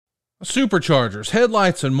Superchargers,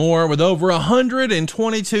 headlights, and more. With over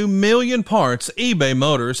 122 million parts, eBay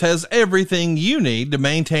Motors has everything you need to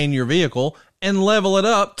maintain your vehicle and level it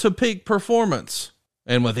up to peak performance.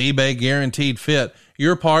 And with eBay Guaranteed Fit,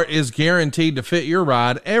 your part is guaranteed to fit your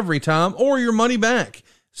ride every time or your money back.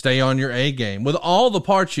 Stay on your A game with all the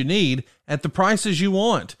parts you need at the prices you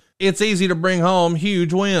want. It's easy to bring home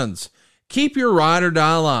huge wins. Keep your ride or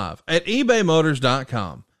die alive at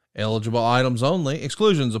ebaymotors.com. Eligible items only.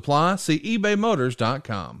 Exclusions apply. See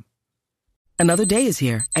ebaymotors.com. Another day is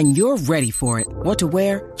here, and you're ready for it. What to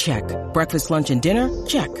wear? Check. Breakfast, lunch, and dinner?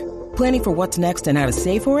 Check. Planning for what's next and how to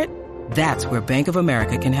save for it? That's where Bank of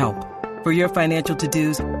America can help. For your financial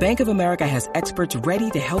to-dos, Bank of America has experts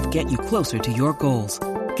ready to help get you closer to your goals.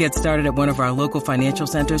 Get started at one of our local financial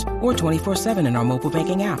centers or 24/7 in our mobile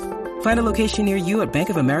banking app. Find a location near you at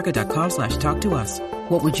bankofamerica.com/talktous.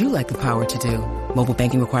 What would you like the power to do? Mobile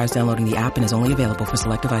banking requires downloading the app and is only available for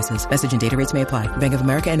select devices. Message and data rates may apply. Bank of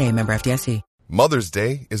America N.A., member FDIC. Mother's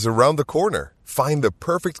Day is around the corner. Find the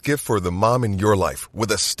perfect gift for the mom in your life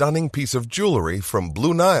with a stunning piece of jewelry from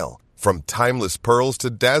Blue Nile. From timeless pearls to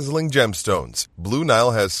dazzling gemstones, Blue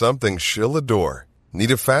Nile has something she'll adore.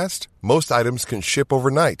 Need it fast? Most items can ship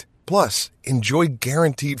overnight. Plus, enjoy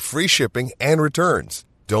guaranteed free shipping and returns.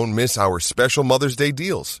 Don't miss our special Mother's Day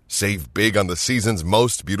deals. Save big on the season's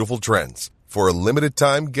most beautiful trends. For a limited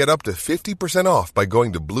time, get up to 50% off by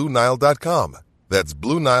going to BlueNile.com. That's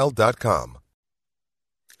BlueNile.com.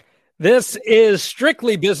 This is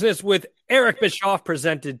Strictly Business with Eric Bischoff,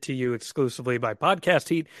 presented to you exclusively by Podcast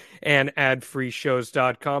Heat and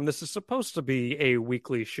AdFreeShows.com. This is supposed to be a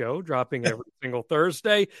weekly show, dropping every single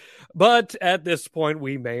Thursday, but at this point,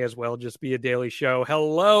 we may as well just be a daily show.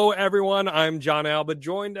 Hello, everyone. I'm John Alba,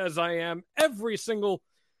 joined as I am every single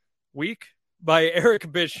week by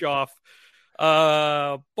Eric Bischoff.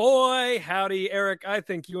 Boy, howdy, Eric. I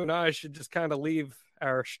think you and I should just kind of leave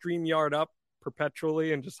our StreamYard up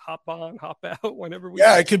perpetually and just hop on, hop out whenever we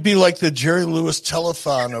can. It could be like the Jerry Lewis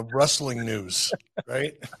telethon of wrestling news,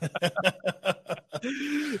 right?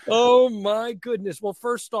 Oh my goodness. Well,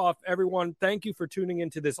 first off, everyone, thank you for tuning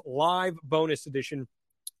into this live bonus edition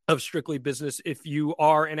of Strictly Business. If you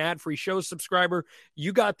are an ad-free show subscriber,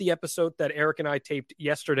 you got the episode that Eric and I taped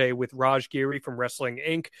yesterday with Raj Giri from Wrestling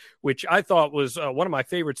Inc., which I thought was one of my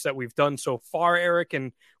favorites that we've done so far, Eric.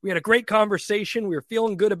 And we had a great conversation. We were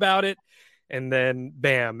feeling good about it. And then,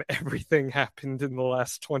 bam, everything happened in the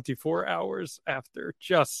last 24 hours after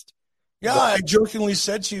just. Yeah, I jokingly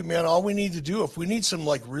said to you, man, all we need to do, if we need some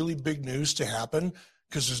like really big news to happen,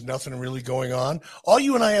 because there's nothing really going on, all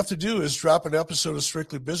you and I have to do is drop an episode of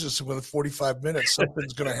Strictly Business, and within 45 minutes,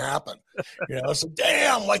 something's going to happen. You know, so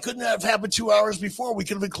damn, why couldn't that have happened 2 hours before? We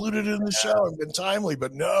could have included it in the show and been timely,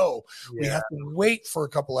 but no, we have to wait for a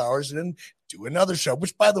couple hours and then do another show,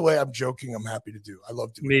 which, by the way, I'm joking, I'm happy to do. I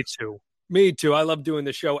love doing Me too. Me too. I love doing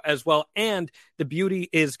the show as well. And the beauty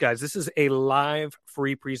is, guys, this is a live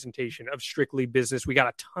free presentation of Strictly Business. We got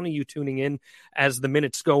a ton of you tuning in as the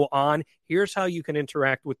minutes go on. Here's how you can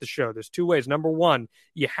interact with the show. There's two ways. Number one,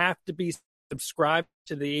 you have to be subscribed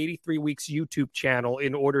to the 83 Weeks YouTube channel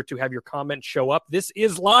in order to have your comments show up. This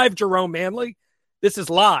is live, Jerome Manley. This is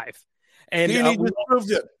live. And you just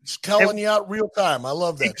proved it. It's calling you out real time. I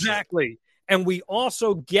love that. Exactly. Shit. And we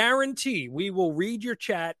also guarantee we will read your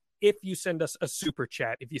chat if you send us a super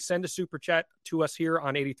chat. If you send a super chat to us here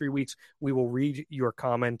on 83 Weeks, we will read your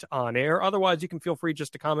comment on air. Otherwise, you can feel free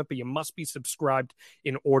just to comment, but you must be subscribed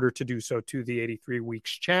in order to do so to the 83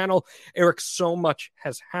 Weeks channel. Eric, so much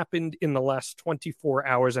has happened in the last 24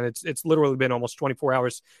 hours, and it's literally been almost 24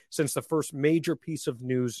 hours since the first major piece of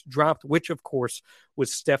news dropped, which, of course,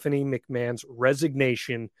 was Stephanie McMahon's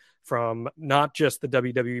resignation from not just the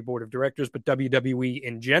WWE Board of Directors, but WWE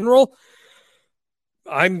in general.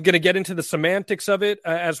 I'm going to get into the semantics of it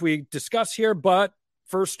as we discuss here, but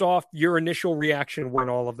first off, your initial reaction when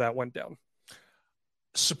all of that went down.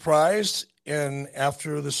 Surprised, and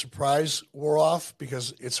after the surprise wore off,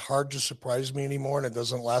 because it's hard to surprise me anymore, and it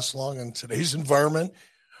doesn't last long in today's environment,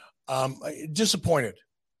 disappointed.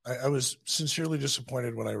 I was sincerely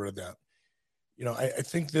disappointed when I read that. You know, I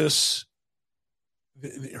think her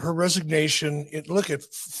resignation,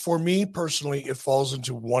 for me personally, it falls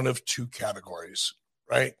into one of two categories.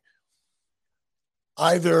 Right?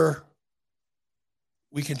 Either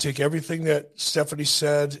we can take everything that Stephanie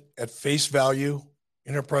said at face value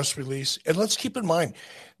in her press release, and let's keep in mind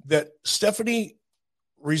that Stephanie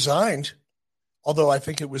resigned, although I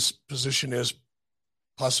think it was positioned as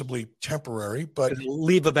possibly temporary, but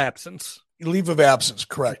leave of absence. Leave of absence,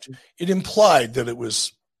 correct. It implied that it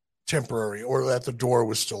was temporary or that the door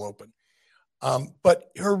was still open.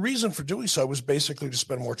 But her reason for doing so was basically to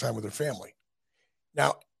spend more time with her family.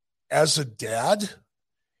 Now, as a dad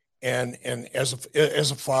and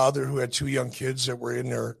as a father who had two young kids that were in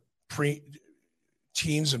their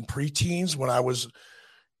teens and preteens when I was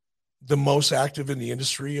the most active in the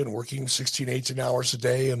industry and working 16, 18 hours a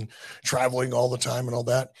day and traveling all the time and all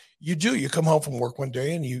that, you come home from work one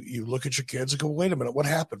day and you look at your kids and go, wait a minute, what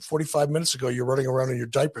happened? 45 minutes ago, you're running around in your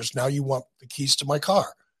diapers. Now you want the keys to my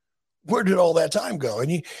car. Where did all that time go?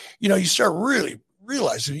 And you start really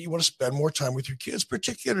realizing you want to spend more time with your kids,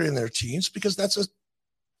 particularly in their teens, because that's a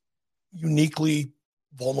uniquely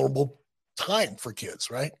vulnerable time for kids,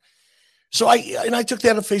 right? So I took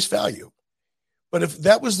that at face value. But if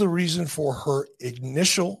that was the reason for her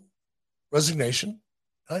initial resignation,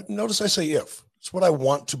 notice I say if, it's what I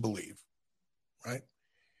want to believe, right?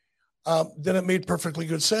 Then it made perfectly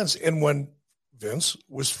good sense. And when Vince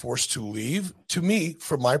was forced to leave, to me,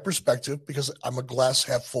 from my perspective, because I'm a glass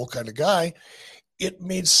half full kind of guy, it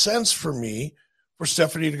made sense for me for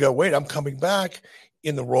Stephanie to go, wait, I'm coming back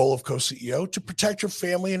in the role of co-CEO to protect her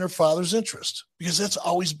family and her father's interest, because that's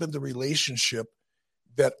always been the relationship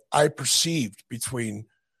that I perceived between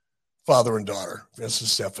father and daughter, Vince and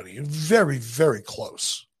Stephanie. Very, very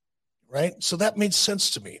close, right? So that made sense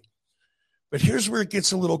to me. But here's where it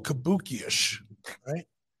gets a little kabuki-ish, right?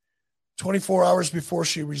 24 hours before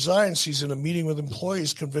she resigns, she's in a meeting with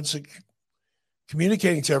employees,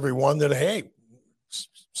 communicating to everyone that, hey,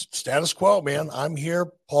 status quo, man. I'm here.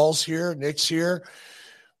 Paul's here. Nick's here.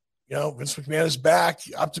 Vince McMahon is back.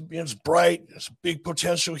 Optimism's bright. There's a big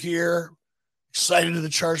potential here. Excited to the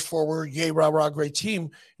charge forward. Yay, rah, rah, great team.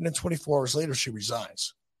 And then 24 hours later, she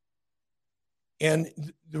resigns. And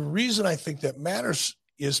the reason I think that matters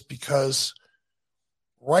is because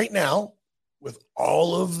right now, with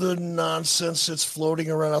all of the nonsense that's floating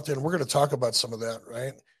around out there, and we're going to talk about some of that,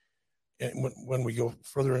 right? And when we go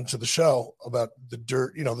further into the show about the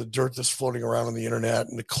dirt, the dirt that's floating around on the internet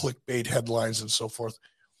and the clickbait headlines and so forth.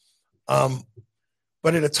 But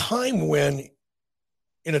at a time when,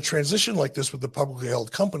 in a transition like this with the publicly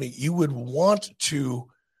held company, you would want to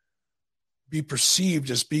be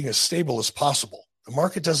perceived as being as stable as possible. The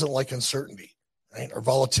market doesn't like uncertainty, right, or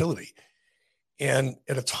volatility. And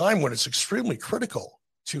at a time when it's extremely critical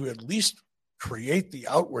to at least create the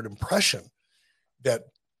outward impression that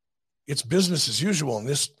it's business as usual and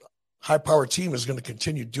this high-powered team is going to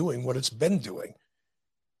continue doing what it's been doing.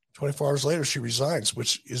 24 hours later, she resigns,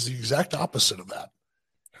 which is the exact opposite of that.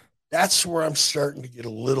 That's where I'm starting to get a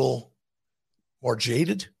little more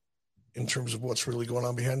jaded in terms of what's really going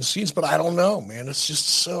on behind the scenes. But I don't know, man. It's just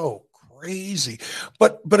so crazy.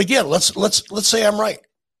 But again, let's say I'm right.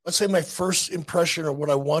 Let's say my first impression or what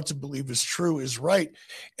I want to believe is true is right.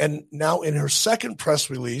 And now in her second press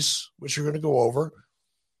release, which you're going to go over,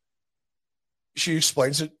 she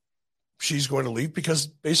explains that she's going to leave because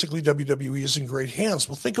basically WWE is in great hands.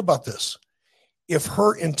 Well, think about this. If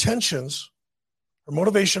her intentions, her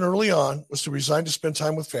motivation early on was to resign to spend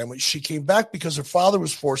time with family, she came back because her father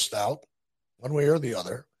was forced out one way or the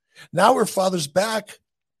other. Now her father's back.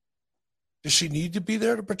 Does she need to be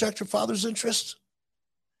there to protect her father's interests?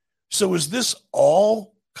 So is this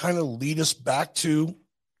all kind of lead us back to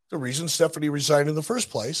the reason Stephanie resigned in the first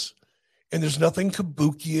place? And there's nothing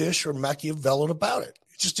kabuki-ish or Machiavellian about it.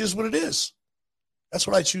 It just is what it is. That's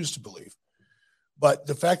what I choose to believe. But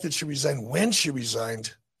the fact that she resigned when she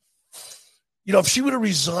resigned, if she would have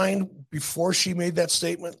resigned before she made that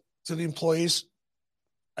statement to the employees,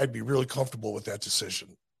 I'd be really comfortable with that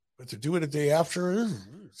decision. But to do it a day after,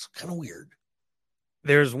 it's kind of weird.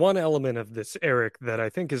 There's one element of this, Eric, that I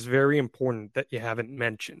think is very important that you haven't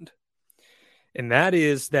mentioned. And that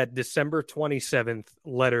is that December 27th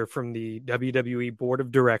letter from the WWE Board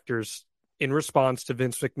of Directors in response to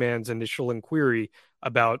Vince McMahon's initial inquiry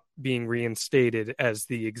about being reinstated as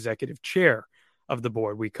the executive chair of the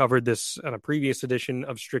board. We covered this on a previous edition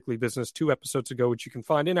of Strictly Business 2 episodes ago, which you can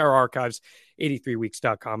find in our archives,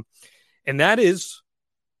 83weeks.com. And that is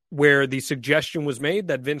where the suggestion was made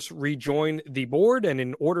that Vince rejoin the board. And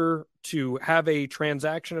in order to have a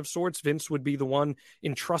transaction of sorts, Vince would be the one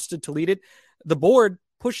entrusted to lead it. The board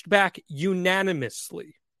pushed back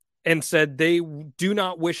unanimously and said they do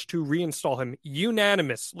not wish to reinstall him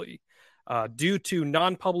unanimously due to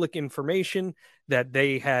non-public information that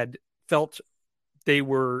they had felt they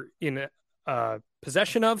were in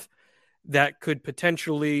possession of that could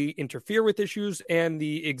potentially interfere with issues and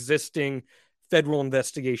the existing federal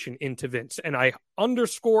investigation into Vince. And I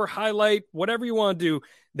underscore, highlight, whatever you want to do,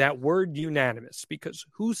 that word unanimous, because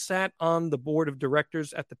who sat on the board of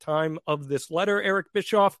directors at the time of this letter, Eric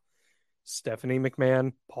Bischoff? Stephanie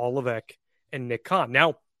McMahon, Paul Levesque, and Nick Khan.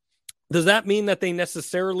 Now, Does that mean that they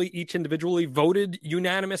necessarily each individually voted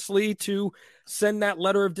unanimously to send that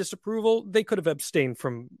letter of disapproval? They could have abstained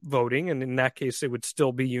from voting, and in that case, it would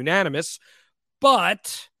still be unanimous.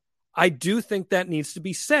 But I do think that needs to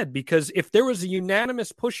be said, because if there was a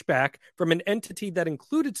unanimous pushback from an entity that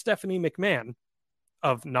included Stephanie McMahon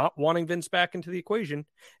of not wanting Vince back into the equation,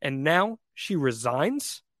 and now she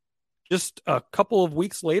resigns just a couple of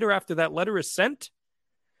weeks later after that letter is sent,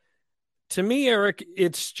 to me, Eric,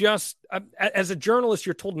 it's just, as a journalist,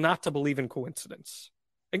 you're told not to believe in coincidence.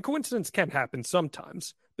 And coincidence can happen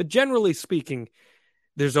sometimes, but generally speaking,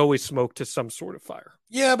 there's always smoke to some sort of fire.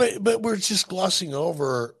 Yeah, but we're just glossing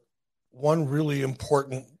over one really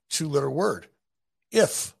important 2-letter word.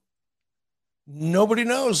 If. Nobody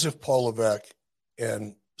knows if Paul Levesque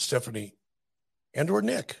and Stephanie or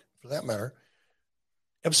Nick, for that matter,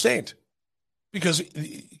 abstained, because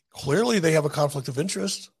clearly they have a conflict of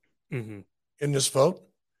interest in this vote.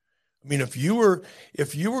 I mean, if you were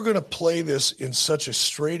going to play this in such a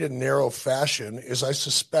straight and narrow fashion, as I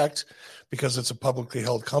suspect, because it's a publicly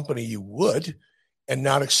held company, you would, and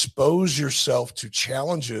not expose yourself to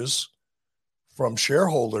challenges from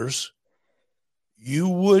shareholders, you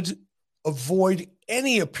would avoid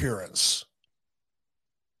any appearance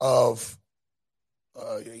of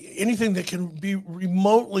anything that can be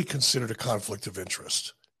remotely considered a conflict of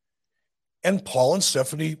interest. And Paul and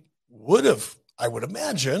Stephanie would have, I would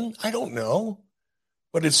imagine, I don't know,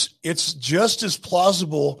 but it's just as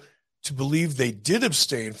plausible to believe they did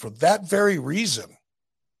abstain for that very reason.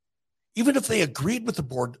 Even if they agreed with the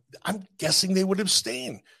board, I'm guessing they would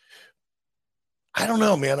abstain. I don't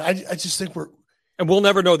know, man. I just think and we'll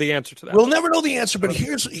never know the answer to that. We'll never know the answer, but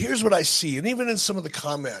here's what I see. And even in some of the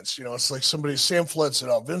comments, it's like Sam Flood said,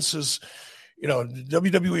 oh, Vince is,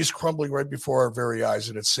 WWE is crumbling right before our very eyes,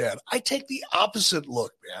 and it's sad. I take the opposite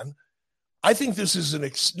look, man. I think this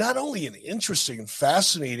is not only an interesting and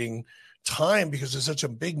fascinating time because it's such a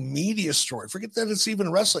big media story. Forget that it's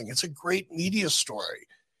even wrestling. It's a great media story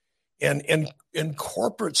and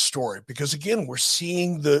corporate story, because again, we're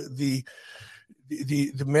seeing the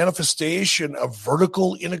manifestation of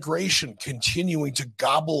vertical integration continuing to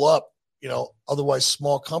gobble up, otherwise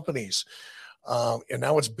small companies. And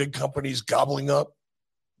now it's big companies gobbling up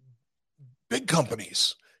big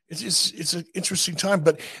companies. It's an interesting time,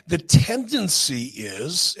 but the tendency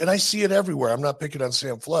is, and I see it everywhere, I'm not picking on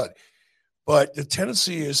Sam Flood, but the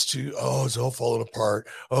tendency is to, oh, it's all falling apart.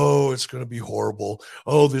 Oh, it's going to be horrible.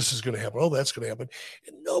 Oh, this is going to happen. Oh, that's going to happen.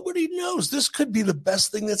 And nobody knows. This could be the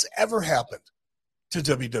best thing that's ever happened to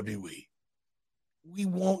WWE. We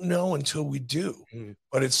won't know until we do.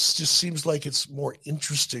 But it just seems like it's more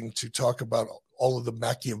interesting to talk about all of the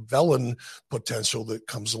Machiavellian potential that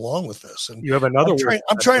comes along with this. And you have another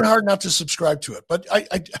I'm trying hard not to subscribe to it, but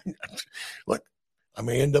I look, I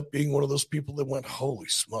may end up being one of those people that went, holy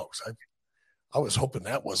smokes. I was hoping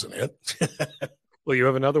that wasn't it. Well, you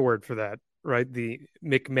have another word for that, right? The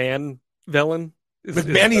McMahon-Vellin.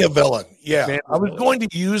 McMahon-Vellin. Yeah. McMahon-Vellin. I was going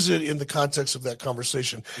to use it in the context of that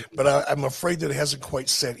conversation, but I'm afraid that it hasn't quite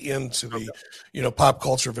set into the, pop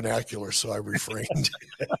culture vernacular. So I refrained.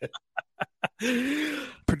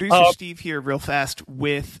 Producer Steve here real fast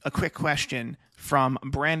with a quick question from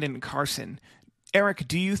Brandon Carson. Eric,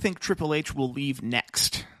 do you think Triple H will leave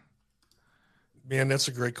next? Man, that's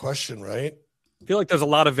a great question, right? I feel like there's a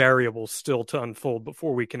lot of variables still to unfold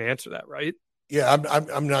before we can answer that, right? Yeah,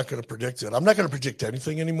 I'm not going to predict it. I'm not going to predict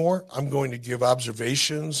anything anymore. I'm going to give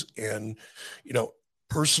observations and,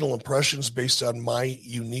 personal impressions based on my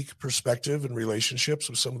unique perspective and relationships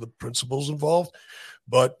with some of the principles involved.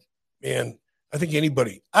 But man, I think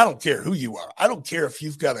anybody, I don't care who you are. I don't care if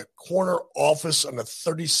you've got a corner office on the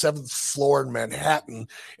 37th floor in Manhattan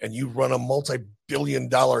and you run a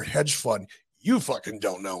multi-billion-dollar hedge fund. You fucking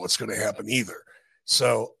don't know what's going to happen either.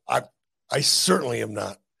 So I certainly am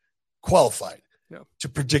not qualified to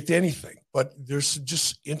predict anything, but there's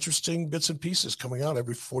just interesting bits and pieces coming out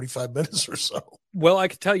every 45 minutes or so. Well, I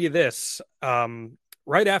can tell you this.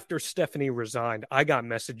 Right after Stephanie resigned, I got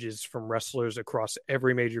messages from wrestlers across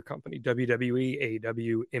every major company, WWE,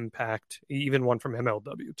 AEW, Impact, even one from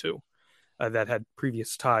MLW too, that had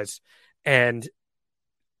previous ties. And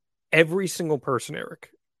every single person, Eric,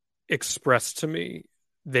 expressed to me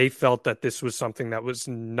they felt that this was something that was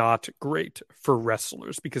not great for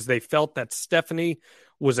wrestlers, because they felt that Stephanie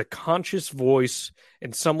was a conscious voice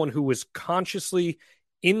and someone who was consciously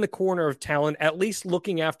in the corner of talent, at least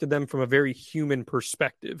looking after them from a very human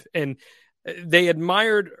perspective. And they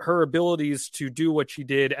admired her abilities to do what she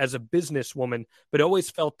did as a businesswoman, but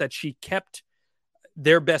always felt that she kept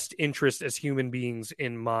their best interest as human beings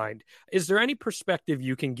in mind. Is there any perspective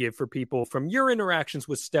you can give for people from your interactions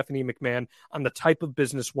with Stephanie McMahon on the type of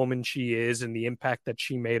businesswoman she is and the impact that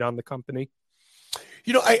she made on the company?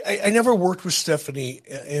 You know, I never worked with Stephanie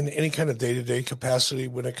in any kind of day-to-day capacity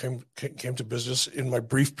when it came to business. In my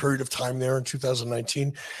brief period of time there in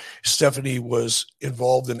 2019, Stephanie was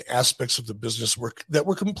involved in aspects of the business work that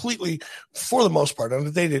were completely, for the most part, on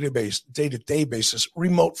a day-to-day basis,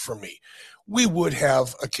 remote from me. We would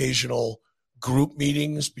have occasional group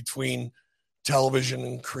meetings between television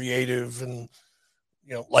and creative and,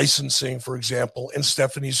 you know, licensing, for example, and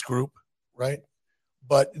Stephanie's group, right?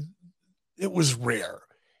 But it was rare.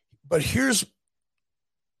 But here's,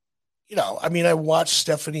 you know, I mean, I watched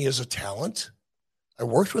Stephanie as a talent. I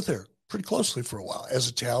worked with her pretty closely for a while as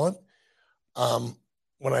a talent.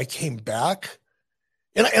 When I came back,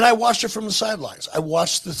 and I watched her from the sidelines. I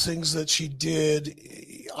watched the things that she did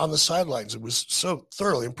on the sidelines. It was so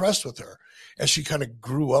thoroughly impressed with her as she kind of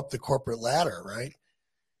grew up the corporate ladder, right?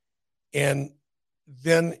 And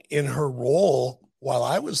then in her role while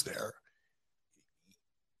I was there,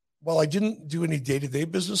 while I didn't do any day-to-day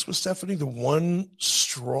business with Stephanie, the one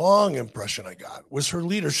strong impression I got was her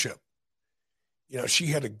leadership. You know, she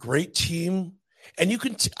had a great team, and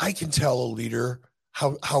I can tell a leader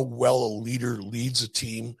how well a leader leads a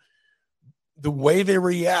team, the way they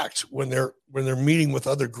react when they're meeting with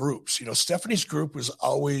other groups. You know, Stephanie's group was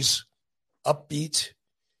always upbeat.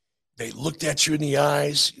 They looked at you in the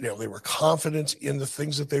eyes. You know, they were confident in the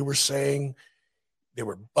things that they were saying. They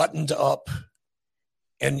were buttoned up.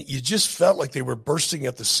 And you just felt like they were bursting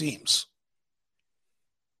at the seams.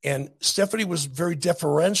 And Stephanie was very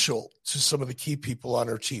deferential to some of the key people on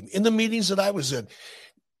her team in the meetings that I was in,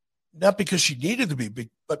 not because she needed to be,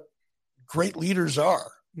 but great leaders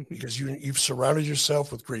are, because you've surrounded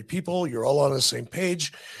yourself with great people. You're all on the same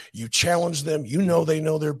page. You challenge them. You know they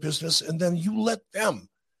know their business, and then you let them,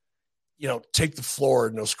 you know, take the floor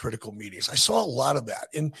in those critical meetings. I saw a lot of that.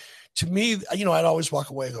 And to me, you know, I'd always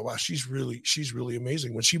walk away and go, wow, she's really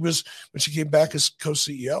amazing. When she came back as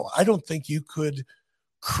co-CEO, I don't think you could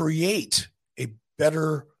create a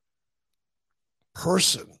better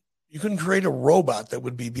person. You couldn't create a robot that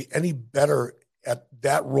would be any better at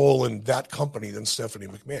that role in that company than Stephanie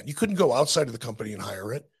McMahon. You couldn't go outside of the company and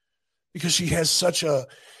hire it, because she has such a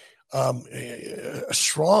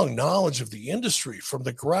strong knowledge of the industry from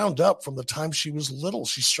the ground up, from the time she was little.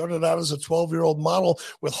 She started out as a 12-year-old model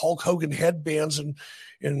with Hulk Hogan headbands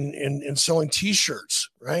and selling T-shirts,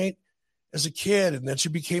 right, as a kid. And then she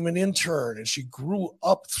became an intern, and she grew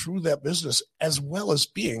up through that business, as well as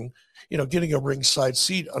being, you know, getting a ringside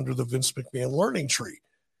seat under the Vince McMahon learning tree.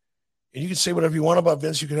 And you can say whatever you want about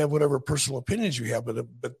Vince. You can have whatever personal opinions you have,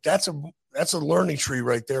 but that's a learning tree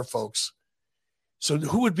right there, folks. So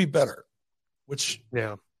who would be better? Which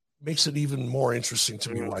makes it even more interesting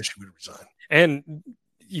to me why she would resign. And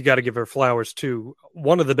you got to give her flowers too.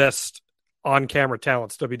 One of the best on-camera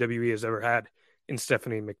talents WWE has ever had in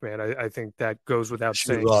Stephanie McMahon. I think that goes without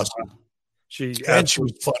saying. She was awesome. She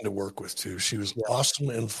was fun to work with too. She was awesome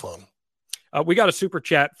and fun. We got a super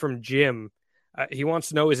chat from Jim. He wants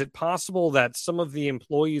to know, is it possible that some of the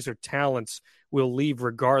employees or talents will leave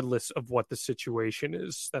regardless of what the situation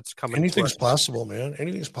is that's coming? Anything's possible, man.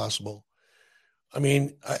 Anything's possible. I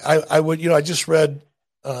mean, I would, you know, I just read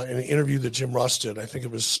in an interview that Jim Ross did. I think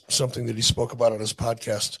it was something that he spoke about on his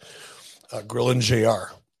podcast, Grillin'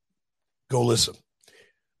 JR. Go listen.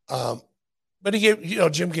 But he gave, you know,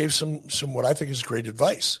 Jim gave some what I think is great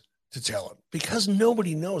advice to talent, because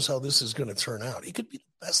nobody knows how this is going to turn out. It could be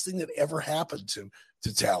the best thing that ever happened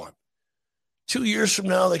to talent. 2 years from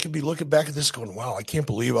now, they could be looking back at this going, wow, I can't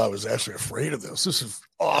believe I was actually afraid of this. This is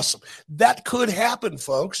awesome. That could happen,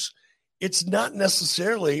 folks. It's not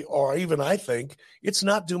necessarily, or even I think, it's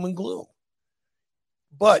not doom and gloom.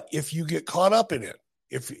 But if you get caught up in it,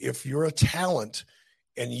 if you're a talent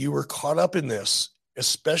and you were caught up in this,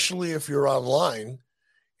 especially if you're online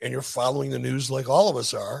and you're following the news like all of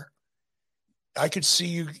us are, I could see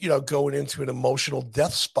you, you know, going into an emotional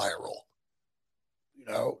death spiral. You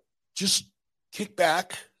know, just kick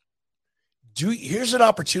back. Here's an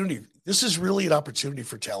opportunity. This is really an opportunity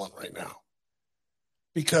for talent right now,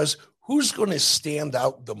 because who's going to stand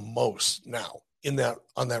out the most now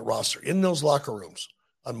on that roster, in those locker rooms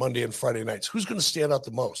on Monday and Friday nights? Who's going to stand out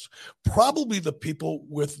the most? Probably the people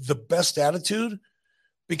with the best attitude,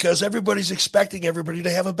 because everybody's expecting everybody to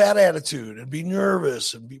have a bad attitude and be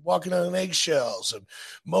nervous and be walking on eggshells and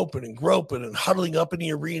moping and groping and huddling up in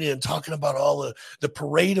the arena and talking about all the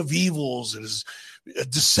parade of evils that is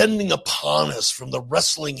descending upon us from the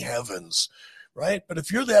wrestling heavens, right? But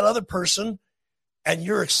if you're that other person, and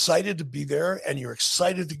you're excited to be there, and you're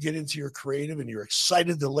excited to get into your creative, and you're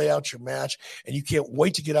excited to lay out your match, and you can't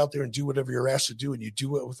wait to get out there and do whatever you're asked to do, and you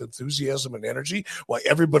do it with enthusiasm and energy while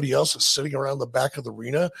everybody else is sitting around the back of the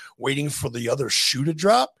arena waiting for the other shoe to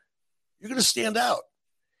drop, you're going to stand out.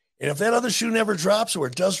 And if that other shoe never drops, or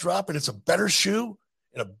it does drop and it's a better shoe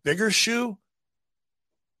and a bigger shoe,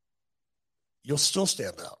 you'll still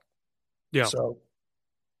stand out. Yeah. So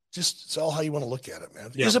just, it's all how you want to look at it,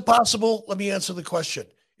 man. Yeah. Is it possible? Let me answer the question.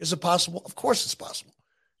 Is it possible? Of course it's possible.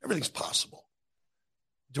 Everything's possible.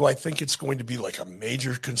 Do I think it's going to be like a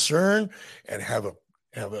major concern and have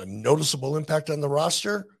a noticeable impact on the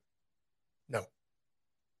roster? No.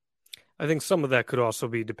 I think some of that could also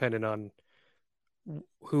be dependent on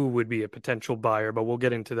who would be a potential buyer, but we'll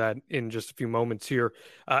get into that in just a few moments here.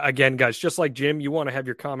 Again, guys, just like Jim, you want to have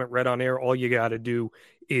your comment read on air. All you got to do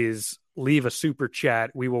is leave a super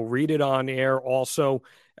chat. We will read it on air. Also,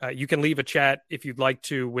 you can leave a chat if you'd like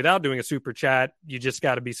to without doing a super chat. You just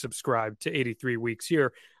got to be subscribed to 83 Weeks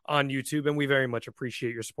here on YouTube, and we very much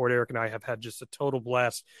appreciate your support. Eric and I have had just a total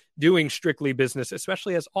blast doing Strictly Business,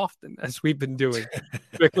 especially as often as we've been doing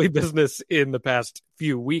Strictly Business in the past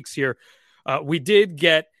few weeks here. We did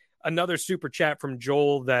get another super chat from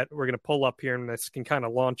Joel that we're going to pull up here, and this can kind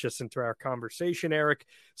of launch us into our conversation, Eric.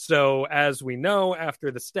 So as we know, after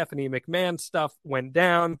the Stephanie McMahon stuff went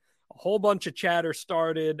down, a whole bunch of chatter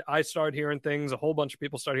started. I started hearing things. A whole bunch of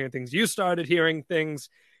people started hearing things. You started hearing things.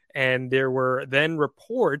 And there were then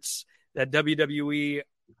reports that WWE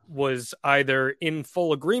was either in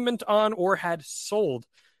full agreement on or had sold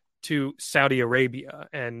to Saudi Arabia.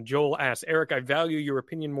 And Joel asked, Eric, I value your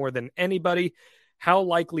opinion more than anybody. How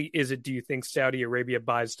likely is it, do you think Saudi Arabia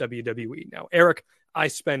buys WWE? Now, Eric, I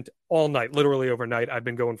spent all night, literally overnight. I've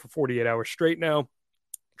been going for 48 hours straight now,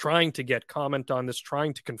 trying to get comment on this,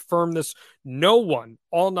 trying to confirm this. No one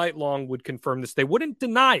all night long would confirm this. They wouldn't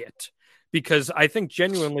deny it because I think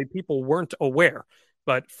genuinely people weren't aware.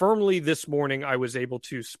 But firmly this morning, I was able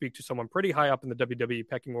to speak to someone pretty high up in the WWE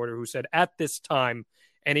pecking order who said at this time,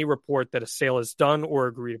 any report that a sale is done or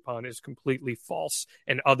agreed upon is completely false.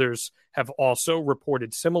 And others have also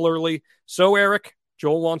reported similarly. So, Eric,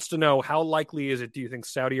 Joel wants to know, how likely is it, do you think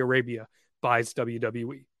Saudi Arabia buys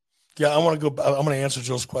WWE? Yeah, I'm going to answer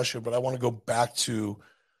Joel's question, but I want to go back to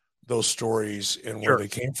those stories and where they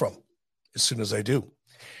came from as soon as I do.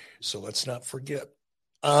 So let's not forget.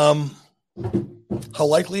 How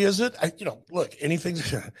likely is it? Look,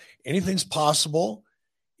 anything's possible.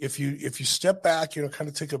 If you step back, kind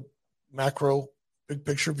of take a macro, big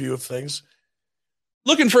picture view of things.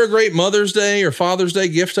 Looking for a great Mother's Day or Father's Day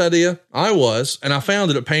gift idea? I was, and I found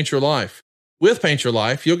it at Paint Your Life. With Paint Your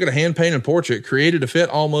Life, you'll get a hand-painted portrait created to fit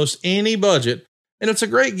almost any budget, and it's a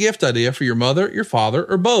great gift idea for your mother, your father,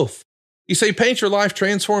 or both. You see, Paint Your Life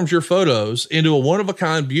transforms your photos into a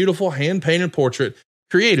one-of-a-kind, beautiful hand-painted portrait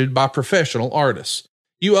created by professional artists.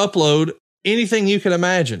 You upload anything you can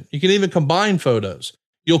imagine. You can even combine photos.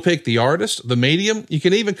 You'll pick the artist, the medium. You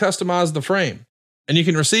can even customize the frame. And you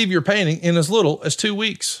can receive your painting in as little as 2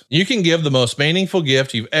 weeks. You can give the most meaningful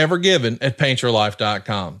gift you've ever given at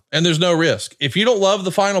paintyourlife.com. And there's no risk. If you don't love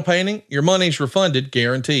the final painting, your money's refunded,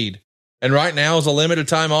 guaranteed. And right now is a limited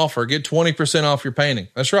time offer. Get 20% off your painting.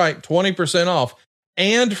 That's right, 20% off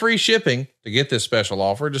and free shipping. To get this special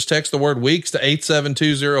offer, just text the word weeks to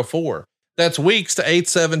 87204. That's weeks to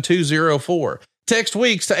 87204. Text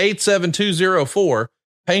weeks to 87204.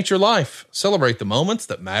 Paint Your Life. Celebrate the moments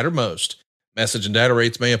that matter most. Message and data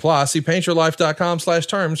rates may apply. See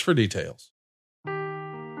paintyourlife.com/terms for details.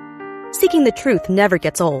 Seeking the truth never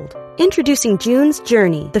gets old. Introducing June's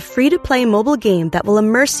Journey, the free-to-play mobile game that will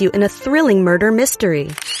immerse you in a thrilling murder mystery.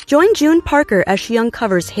 Join June Parker as she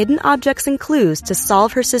uncovers hidden objects and clues to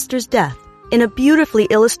solve her sister's death in a beautifully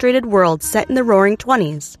illustrated world set in the Roaring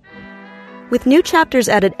 '20s. With new chapters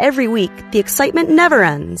added every week, the excitement never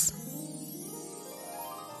ends.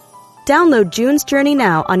 Download June's Journey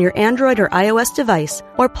now on your Android or iOS device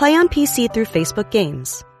or play on PC through Facebook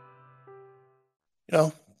Games.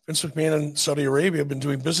 Vince McMahon and Saudi Arabia have been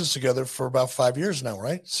doing business together for about 5 years now,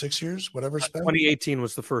 right? 6 years, whatever it's been. 2018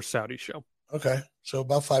 was the first Saudi show. Okay. So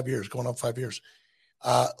about 5 years, going on 5 years.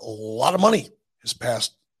 A lot of money has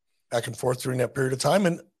passed back and forth during that period of time.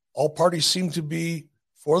 And all parties seem to be,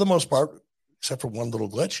 for the most part, except for one little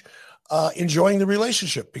glitch, enjoying the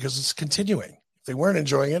relationship because it's continuing. If they weren't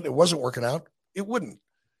enjoying it, it wasn't working out, it wouldn't.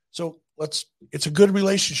 So it's a good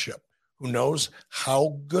relationship. Who knows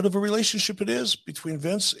how good of a relationship it is between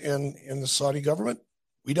Vince and the Saudi government?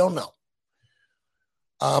 We don't know.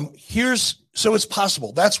 So it's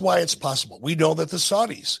possible. That's why it's possible. We know that the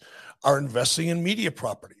Saudis are investing in media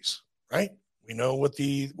properties, right? We know what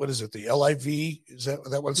is it? The LIV, is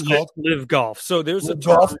that what it's called? Live Golf. So there's Live a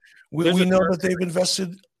Golf. term, We know that they've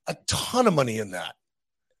invested a ton of money in that.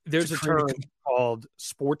 There's a term called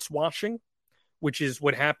sports washing, which is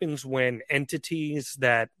what happens when entities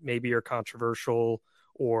that maybe are controversial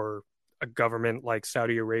or a government like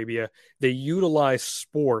Saudi Arabia, they utilize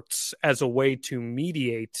sports as a way to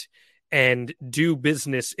mediate and do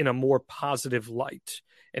business in a more positive light.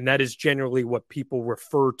 And that is generally what people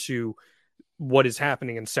refer to what is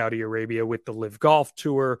happening in Saudi Arabia with the Live Golf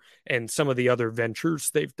Tour and some of the other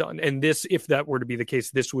ventures they've done. And this, if that were to be the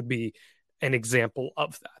case, this would be an example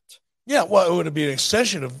of that. Yeah, well, it would be an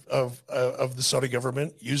extension of the Saudi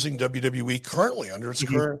government using WWE currently under its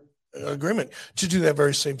current agreement to do that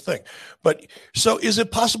very same thing. But so is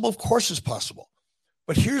it possible? Of course it's possible.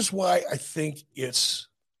 But here's why I think it's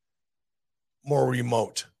more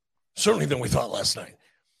remote, certainly than we thought last night.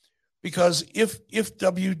 Because if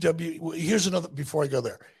WWE, here's another, before I go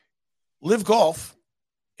there, Live Golf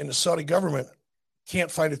and the Saudi government can't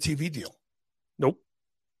find a TV deal. Nope.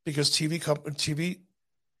 Because TV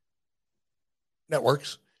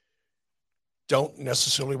networks don't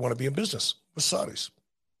necessarily want to be in business with Saudis.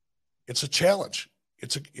 It's a challenge.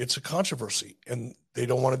 It's a controversy, and they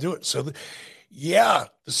don't want to do it. So, the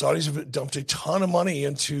Saudis have dumped a ton of money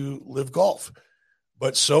into Live Golf.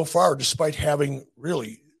 But so far, despite having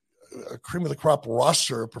really a cream of the crop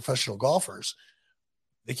roster of professional golfers,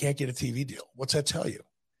 they can't get a TV deal. What's that tell you?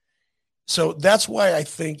 So that's why I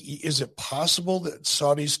think, is it possible that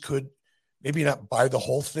Saudis could maybe not buy the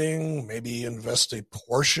whole thing, maybe invest a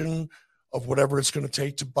portion of whatever it's going to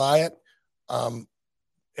take to buy it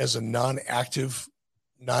as a non-active,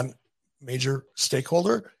 non-major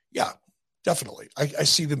stakeholder? Yeah, definitely. I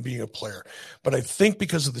see them being a player. But I think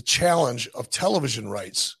because of the challenge of television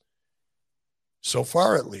rights, so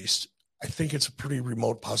far at least, I think it's a pretty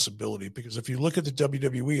remote possibility, because if you look at the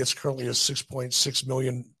WWE, it's currently a $6.6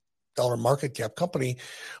 million market cap company.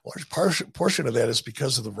 A large portion of that is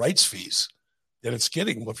because of the rights fees that it's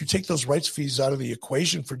getting. Well, if you take those rights fees out of the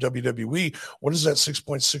equation for WWE, what does that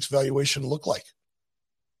 6.6 valuation look like?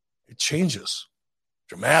 It changes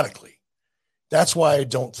dramatically. That's why I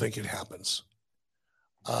don't think it happens.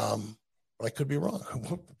 But I could be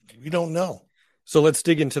wrong. We don't know. So let's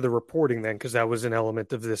dig into the reporting then, because that was an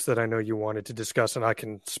element of this that I know you wanted to discuss, and I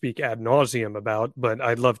can speak ad nauseum about, but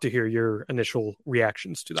I'd love to hear your initial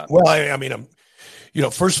reactions to that. Well, I mean,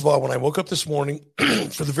 first of all, when I woke up this morning,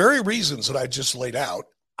 for the very reasons that I just laid out,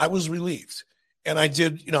 I was relieved. And I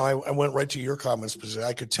did, I went right to your comments because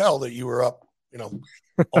I could tell that you were up,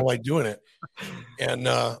 all night doing it. And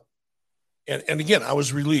again, I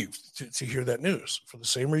was relieved to hear that news for the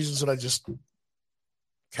same reasons that I just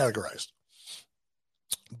categorized.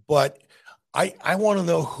 But I want to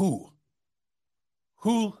know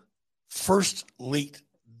who first leaked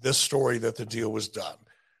this story that the deal was done.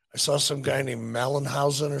 I saw some guy named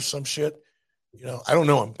Mallenhausen or some shit. I don't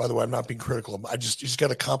know him, by the way. I'm not being critical of him. He's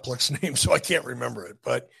got a complex name, so I can't remember it.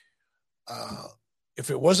 But if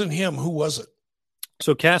it wasn't him, who was it?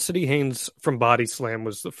 So Cassidy Haynes from Body Slam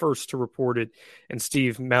was the first to report it, and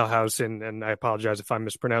Steve Malhausen, and I apologize if I'm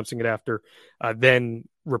mispronouncing it after, then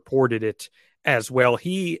reported it as well.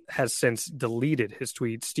 He has since deleted his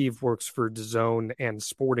tweet. Steve works for DAZN and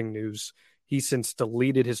Sporting News. He since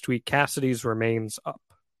deleted his tweet. Cassidy's remains up.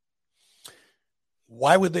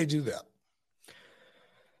 Why would they do that?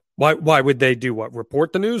 Why would they do what?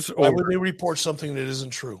 Report the news? Why would they report something that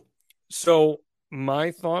isn't true? So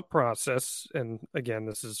my thought process, and again,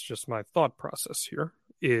 this is just my thought process here,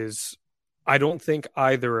 is I don't think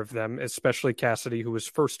either of them, especially Cassidy, who was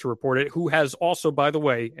first to report it, who has also, by the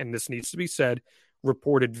way, and this needs to be said,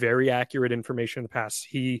 reported very accurate information in the past.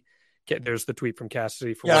 There's the tweet from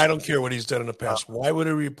Cassidy. I don't care what he's done in the past. Why would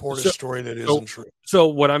he report a story that isn't true? So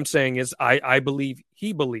what I'm saying is I believe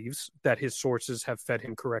he believes that his sources have fed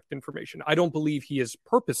him correct information. I don't believe he is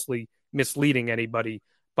purposely misleading anybody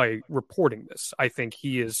by reporting this. I think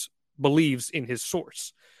he believes in his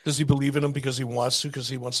source. Does he believe in him because he wants to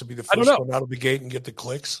be the first one out of the gate and get the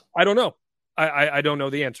clicks? I don't know. I don't know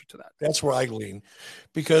the answer to that. That's where I lean.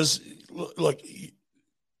 Because, look,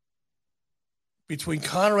 between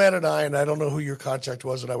Conrad and I don't know who your contact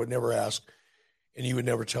was, and I would never ask, and you would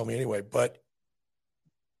never tell me anyway, but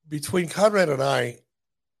between Conrad and I,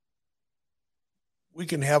 we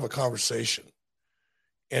can have a conversation.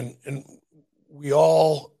 And we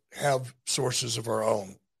all have sources of our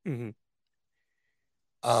own. Mm-hmm.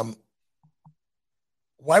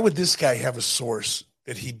 Why would this guy have a source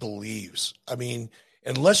that he believes? I mean,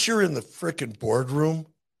 unless you're in the frickin' boardroom,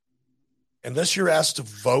 unless you're asked to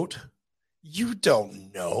vote, you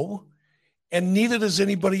don't know. And neither does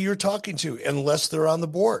anybody you're talking to, unless they're on the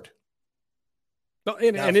board. Well,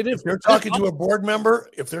 and it is. If they're talking to a board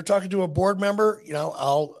member, you know,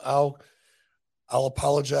 I'll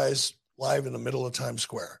apologize live in the middle of Times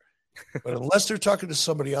Square. But unless they're talking to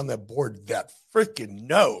somebody on that board that freaking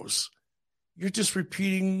knows, you're just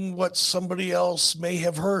repeating what somebody else may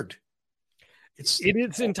have heard. It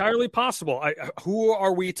is entirely possible. Who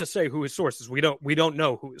are we to say who his sources? We don't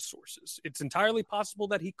know who his sources. It's entirely possible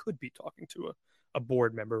that he could be talking to a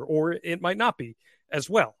board member, or it might not be as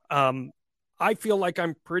well. I feel like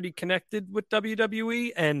I'm pretty connected with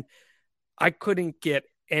WWE, and I couldn't get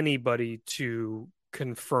anybody to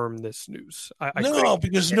confirm this news.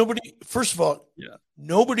 Because nobody, first of all,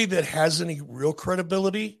 nobody that has any real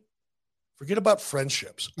credibility, forget about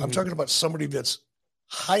friendships. I'm talking about somebody that's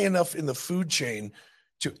high enough in the food chain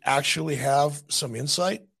to actually have some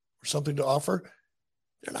insight or something to offer.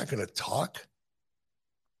 They're not going to talk.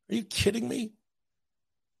 Are you kidding me?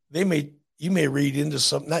 You may read into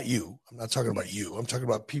something, not you. I'm not talking about you. I'm talking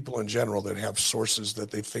about people in general that have sources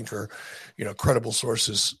that they think are, you know, credible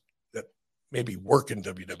sources that maybe work in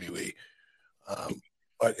WWE.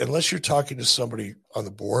 But unless you're talking to somebody on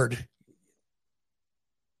the board,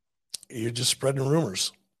 you're just spreading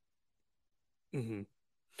rumors. Mm-hmm.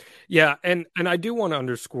 Yeah, and I do want to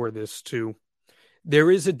underscore this too. There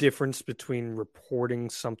is a difference between reporting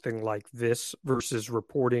something like this versus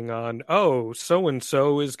reporting on, oh,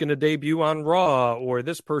 so-and-so is going to debut on Raw, or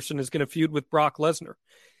this person is going to feud with Brock Lesnar.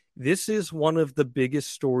 This is one of the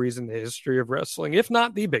biggest stories in the history of wrestling, if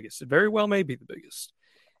not the biggest. It very well may be the biggest.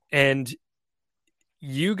 And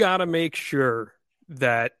you got to make sure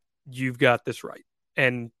that you've got this right.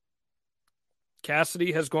 And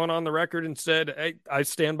Cassidy has gone on the record and said, hey, I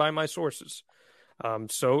stand by my sources.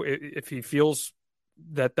 So if he feels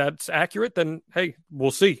that that's accurate, then, hey, we'll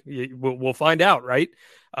see. We'll find out, right?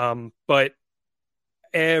 But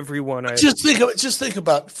everyone... Just think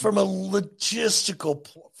about from a logistical,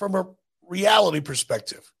 from a reality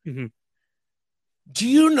perspective. Mm-hmm. Do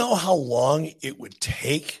you know how long it would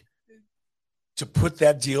take to put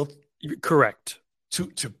that deal correct to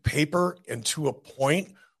paper and to a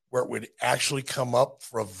point where it would actually come up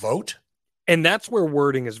for a vote? And that's where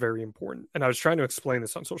wording is very important. And I was trying to explain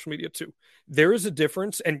this on social media too. There is a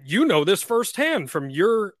difference, and you know this firsthand from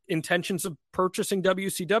your intentions of purchasing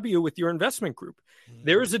WCW with your investment group. Mm-hmm.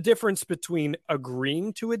 There is a difference between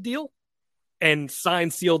agreeing to a deal and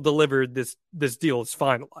signed, sealed, delivered, this deal is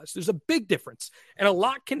finalized. There's a big difference. And a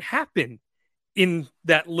lot can happen in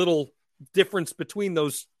that little difference between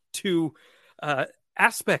those two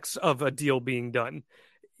aspects of a deal being done.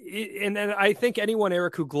 And I think anyone,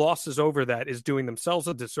 Eric, who glosses over that is doing themselves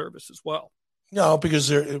a disservice as well. No, because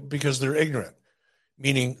they're ignorant,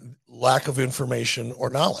 meaning lack of information or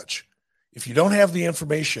knowledge. If you don't have the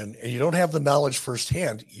information and you don't have the knowledge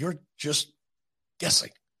firsthand, you're just guessing.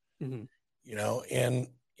 Mm-hmm. You know, and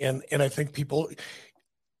I think people,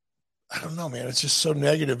 I don't know, man, it's just so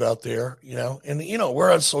negative out there, you know, and you know,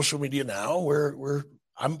 we're on social media now,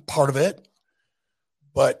 I'm part of it.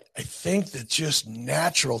 But I think that just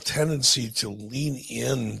natural tendency to lean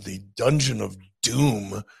in the dungeon of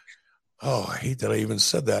doom. Oh, I hate that I even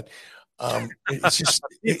said that. It's just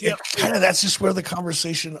that's just where the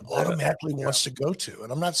conversation automatically wants to go to.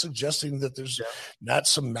 And I'm not suggesting that there's not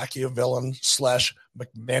some Machiavellian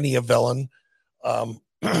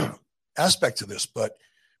aspect to this, but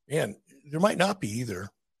man, there might not be either.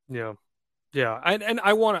 Yeah. And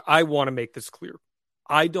I want to make this clear.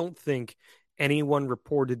 I don't think anyone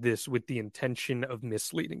reported this with the intention of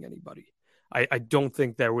misleading anybody. I don't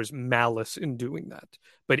think there was malice in doing that.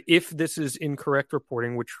 But if this is incorrect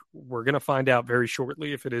reporting, which we're going to find out very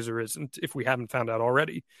shortly if it is or isn't, if we haven't found out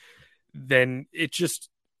already, then it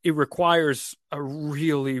requires a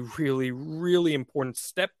really, really, really important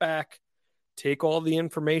step back, take all the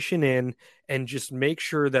information in, and just make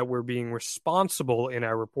sure that we're being responsible in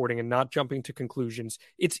our reporting and not jumping to conclusions.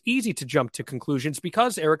 It's easy to jump to conclusions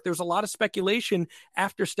because, Eric, there's a lot of speculation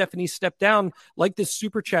after Stephanie stepped down, like this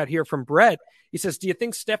super chat here from Brett. He says, do you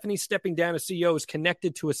think Stephanie stepping down as CEO is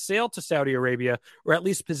connected to a sale to Saudi Arabia, or at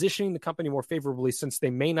least positioning the company more favorably since they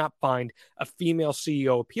may not find a female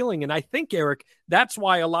CEO appealing? And I think, Eric, that's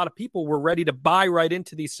why a lot of people were ready to buy right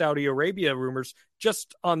into these Saudi Arabia rumors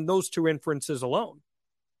just on those two inferences alone.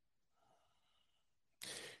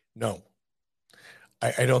 No,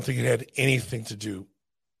 I don't think it had anything to do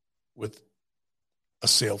with a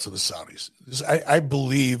sale to the Saudis. I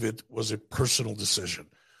believe it was a personal decision.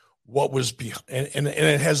 What was behind, and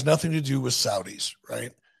it has nothing to do with Saudis,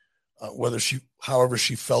 right? However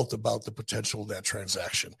she felt about the potential of that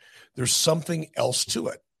transaction. There's something else to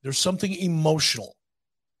it. There's something emotional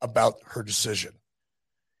about her decision.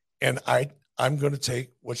 And I'm going to take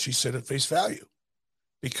what she said at face value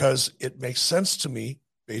because it makes sense to me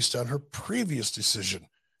based on her previous decision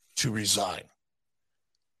to resign.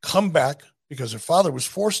 Come back because her father was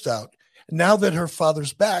forced out. Now that her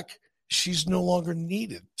father's back, she's no longer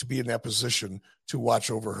needed to be in that position to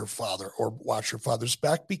watch over her father or watch her father's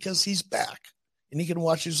back because he's back and he can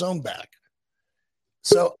watch his own back.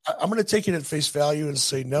 So I'm going to take it at face value and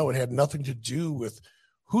say, no, it had nothing to do with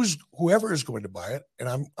whoever is going to buy it. And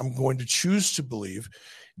I'm going to choose to believe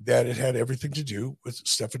that it had everything to do with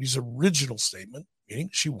Stephanie's original statement, meaning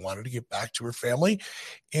she wanted to get back to her family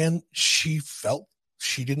and she felt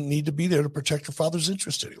she didn't need to be there to protect her father's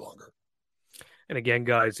interest any longer. And again,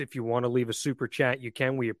 guys, if you want to leave a super chat, you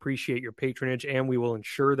can. We appreciate your patronage, and we will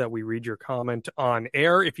ensure that we read your comment on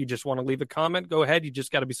air. If you just want to leave a comment, go ahead. You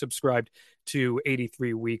just got to be subscribed to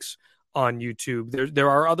 83 Weeks on YouTube. There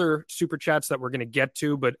are other super chats that we're going to get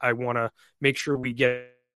to, but I want to make sure we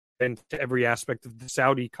get into every aspect of the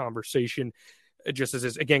Saudi conversation. Just as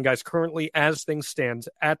is, again, guys, currently, as things stand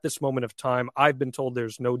at this moment of time, I've been told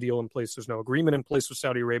there's no deal in place. There's no agreement in place with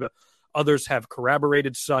Saudi Arabia. Others have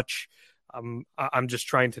corroborated such. I'm just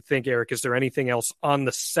trying to think, Eric, is there anything else on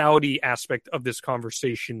the Saudi aspect of this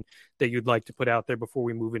conversation that you'd like to put out there before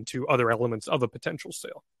we move into other elements of a potential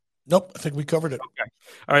sale? Nope, I think we covered it. Okay.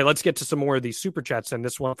 All right, let's get to some more of these super chats. And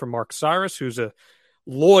this one from Mark Cyrus, who's a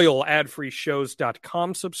loyal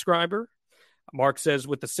adfreeshows.com subscriber. Mark says,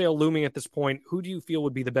 with the sale looming at this point, who do you feel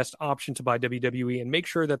would be the best option to buy WWE and make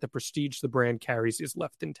sure that the prestige the brand carries is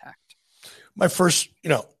left intact? My first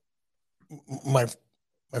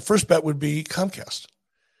bet would be Comcast.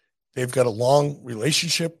 They've got a long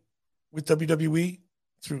relationship with WWE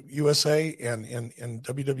through USA and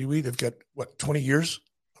WWE. They've got 20 years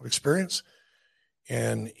of experience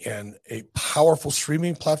and a powerful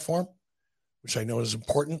streaming platform, which I know is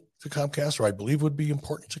important to Comcast, or I believe would be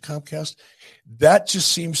important to Comcast. That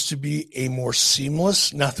just seems to be a more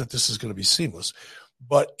seamless, not that this is going to be seamless,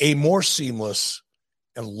 but a more seamless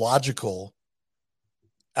and logical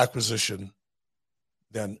acquisition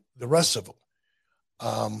than the rest of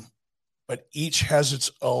them. But each has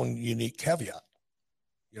its own unique caveat.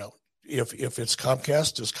 If it's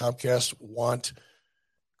Comcast, does Comcast want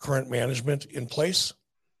current management in place,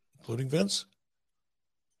 including Vince?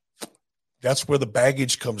 That's where the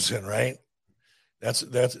baggage comes in, right? That's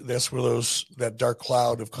where that dark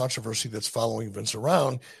cloud of controversy that's following Vince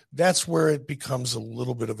around, that's where it becomes a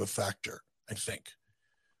little bit of a factor, I think.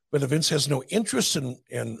 But if Vince has no interest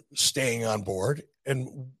in staying on board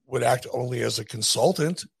and would act only as a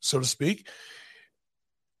consultant, so to speak,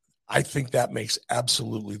 I think that makes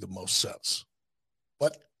absolutely the most sense.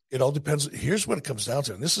 But it all depends. Here's what it comes down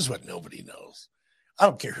to, and this is what nobody knows. I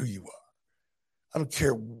don't care who you are. I don't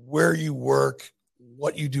care where you work,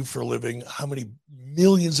 what you do for a living, how many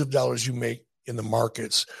millions of dollars you make in the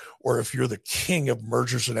markets, or if you're the king of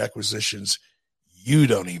mergers and acquisitions, you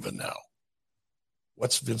don't even know.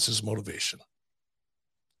 What's Vince's motivation?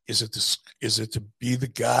 Is it to be the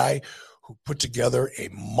guy who put together a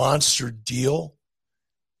monster deal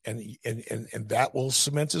and that will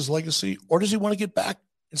cement his legacy? Or does he want to get back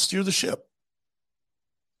and steer the ship?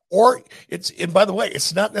 And by the way,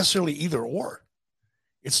 it's not necessarily either or.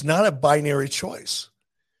 It's not a binary choice,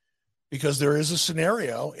 because there is a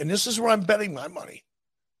scenario, and this is where I'm betting my money.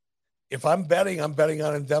 If I'm betting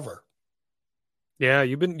on Endeavor. Yeah,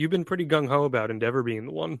 you've been pretty gung-ho about Endeavor being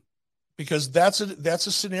the one. Because that's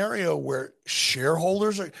a scenario where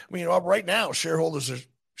shareholders are, right now, shareholders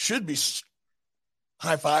should be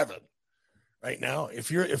high-fiving right now.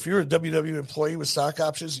 If you're a WWE employee with stock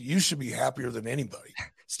options, you should be happier than anybody.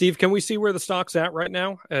 Steve, can we see where the stock's at right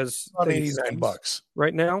now? As about $89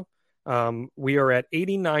 right now. We are at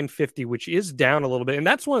 $89.50, which is down a little bit. And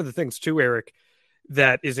that's one of the things too, Eric,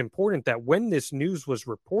 that is important, that when this news was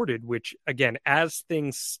reported, which again, as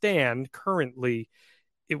things stand currently,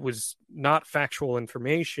 it was not factual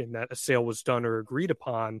information that a sale was done or agreed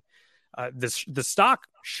upon. The stock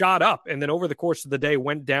shot up and then over the course of the day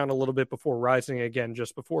went down a little bit before rising again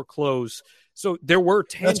just before close. So there were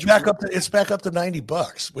tangible. It's back up to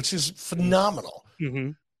 $90, which is phenomenal.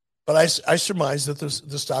 Mm-hmm. But I surmise that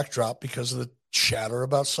the stock dropped because of the chatter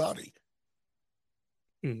about Saudi.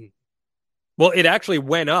 Mm-hmm. Well, it actually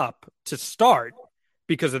went up to start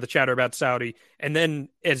because of the chatter about Saudi. And then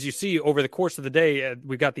as you see over the course of the day,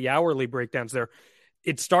 we got the hourly breakdowns there.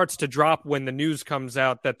 It starts to drop when the news comes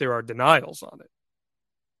out that there are denials on it.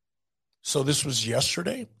 So this was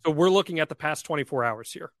yesterday? So we're looking at the past 24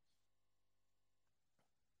 hours here.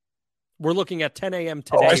 We're looking at 10 a.m.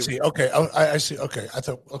 today. Oh, I see. Okay. I see. Okay. I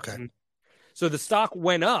thought, okay. So the stock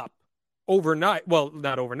went up overnight. Well,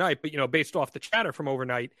 not overnight, but, based off the chatter from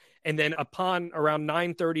overnight. And then upon around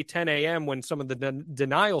 9:30, 10 a.m., when some of the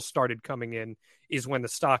denials started coming in, is when the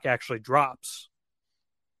stock actually drops.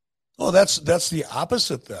 Oh, that's the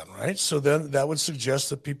opposite then, right? So then that would suggest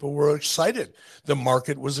that people were excited. The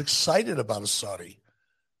market was excited about a Saudi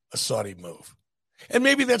move. And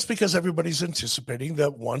maybe that's because everybody's anticipating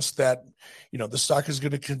that once that, the stock is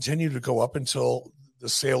going to continue to go up until the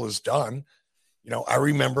sale is done. I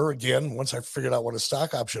remember, again, once I figured out what a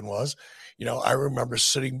stock option was, I remember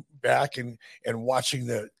sitting back and watching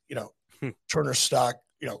the, Turner stock,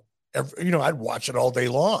 I'd watch it all day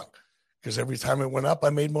long because every time it went up,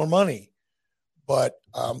 I made more money. But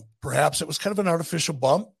perhaps it was kind of an artificial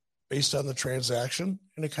bump based on the transaction,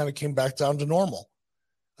 and it kind of came back down to normal.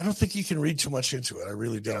 I don't think you can read too much into it. I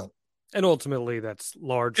really don't. And ultimately, that's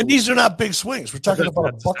large. And these are not big swings. We're talking about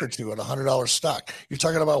a buck or two on a $100 stock. You're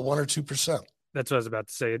talking about 1 or 2%. That's what I was about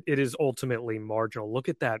to say. It is ultimately marginal. Look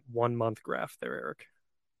at that 1 month graph there, Eric.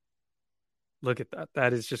 Look at that.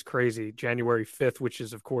 That is just crazy. January 5th, which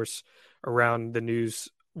is, of course, around the news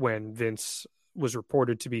when Vince was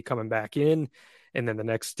reported to be coming back in. And then the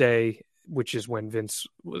next day, which is when Vince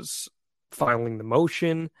was filing the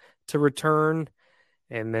motion to return.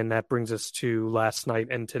 And then that brings us to last night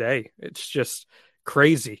and today. It's just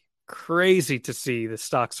crazy to see the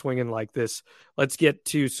stock swinging like this. Let's get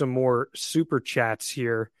to some more super chats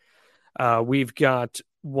here. We've got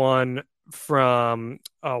one from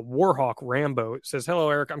Warhawk Rambo. It says, "Hello,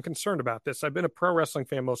 Eric. I'm concerned about this. I've been a pro wrestling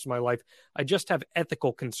fan most of my life. I just have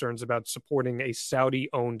ethical concerns about supporting a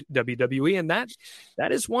Saudi-owned WWE, and that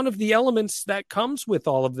is one of the elements that comes with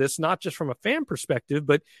all of this, not just from a fan perspective,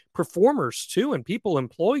 but performers too, and people,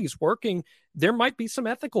 employees working. There might be some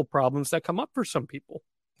ethical problems that come up for some people."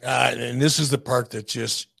 And this is the part that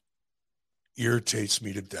just irritates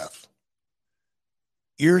me to death.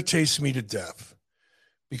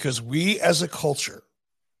 Because we as a culture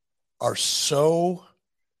are so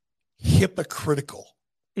hypocritical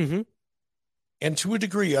and to a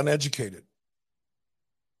degree uneducated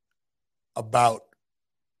about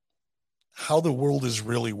how the world is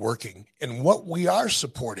really working and what we are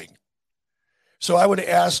supporting. So I would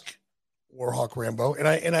ask Warhawk Rambo, and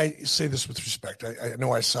I say this with respect. I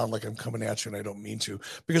know I sound like I'm coming at you and I don't mean to,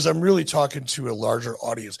 because I'm really talking to a larger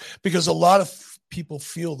audience, because a lot of people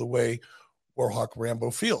feel the way Warhawk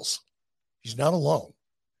Rambo feels. He's not alone.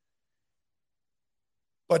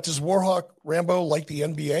 But does Warhawk Rambo like the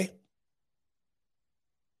NBA?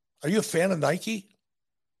 Are you a fan of Nike? Do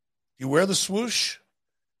you wear the swoosh?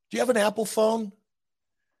 Do you have an Apple phone?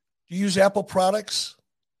 Do you use Apple products?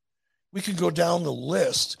 We can go down the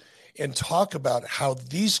list and talk about how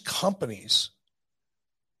these companies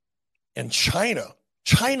and China,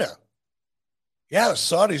 the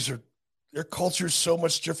Saudis their culture is so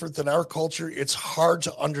much different than our culture. It's hard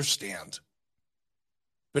to understand.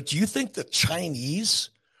 But do you think the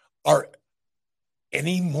Chinese are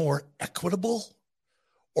any more equitable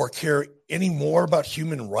or care any more about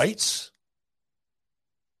human rights?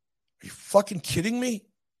 Are you fucking kidding me?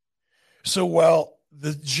 So while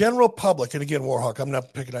the general public, and again, Warhawk, I'm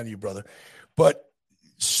not picking on you, brother, but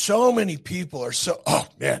so many people are oh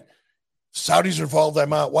man, Saudis are involved,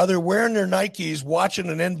 I'm out, while they're wearing their Nikes, watching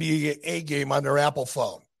an NBA game on their Apple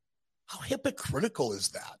phone. How hypocritical is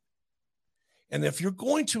that? And if you're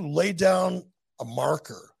going to lay down a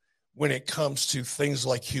marker when it comes to things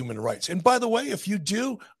like human rights, and by the way, if you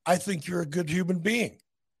do, I think you're a good human being,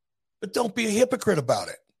 but don't be a hypocrite about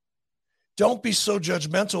it. Don't be so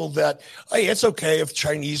judgmental that, hey, it's okay if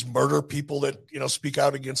Chinese murder people that, speak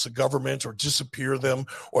out against the government or disappear them,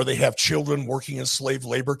 or they have children working in slave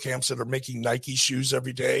labor camps that are making Nike shoes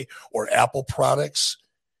every day or Apple products.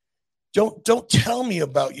 Don't tell me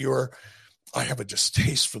about I have a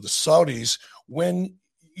distaste for the Saudis when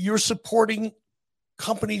you're supporting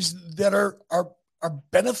companies that are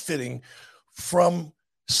benefiting from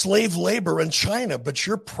slave labor in China, but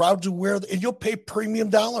you're proud to wear, and you'll pay premium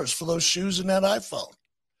dollars for those shoes and that iPhone.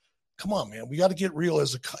 Come on, man. We got to get real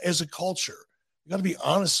as a culture. We got to be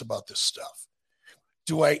honest about this stuff.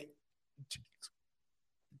 Do I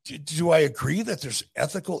agree that there's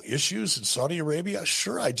ethical issues in Saudi Arabia?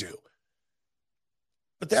 Sure, I do.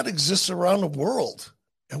 But that exists around the world,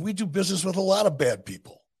 and we do business with a lot of bad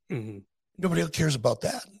people. Mm-hmm. Nobody cares about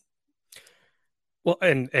that. Well,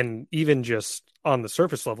 and even just on the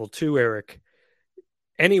surface level too, Eric,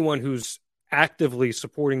 anyone who's actively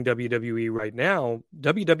supporting WWE right now,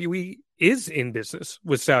 WWE is in business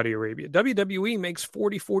with Saudi Arabia. WWE makes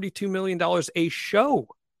 $42 million a show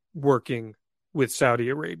working with Saudi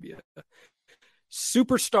Arabia.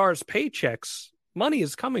 Superstars' paychecks money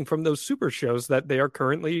is coming from those super shows that they are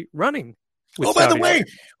currently running. By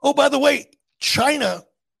the way, China,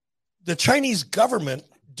 the Chinese government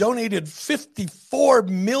donated $54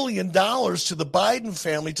 million to the Biden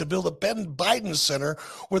family to build a Ben Biden Center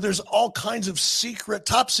where there's all kinds of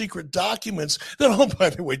top secret documents that, oh, by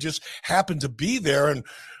the way, just happened to be there. And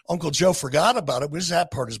Uncle Joe forgot about it, which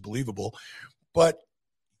that part is believable. But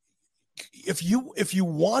if you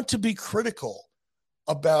want to be critical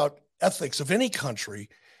about ethics of any country,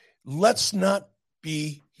 let's not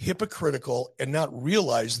be hypocritical and not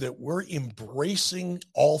realize that we're embracing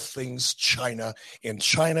all things China, and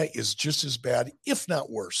China is just as bad, if not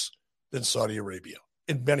worse, than Saudi Arabia.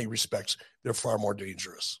 In many respects, they're far more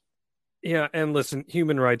dangerous. Yeah, and listen,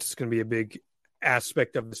 human rights is going to be a big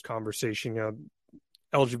aspect of this conversation.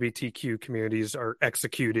 LGBTQ communities are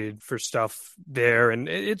executed for stuff there, and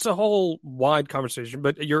it's a whole wide conversation,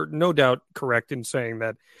 but you're no doubt correct in saying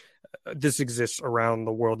that this exists around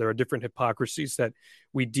the world. There are different hypocrisies that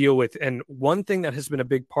we deal with. And one thing that has been a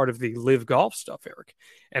big part of the Live Golf stuff, Eric,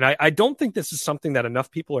 and I don't think this is something that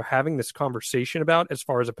enough people are having this conversation about as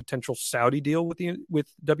far as a potential Saudi deal with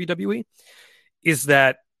WWE, is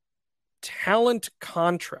that talent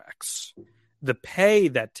contracts, the pay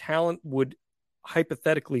that talent would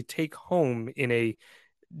hypothetically take home in a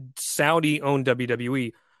Saudi-owned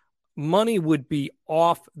WWE, money would be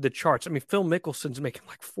off the charts. I mean, Phil Mickelson's making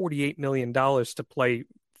like $48 million to play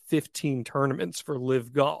 15 tournaments for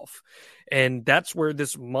Live Golf. And that's where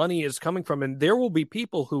this money is coming from. And there will be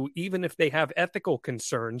people who, even if they have ethical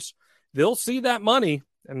concerns, they'll see that money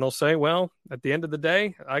and they'll say, well, at the end of the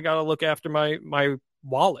day, I got to look after my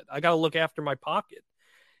wallet. I got to look after my pocket.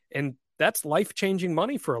 And that's life-changing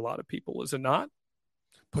money for a lot of people, is it not?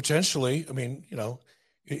 Potentially. I mean,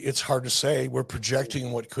 it's hard to say. We're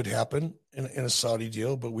projecting what could happen in a Saudi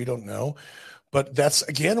deal, but we don't know. But that's,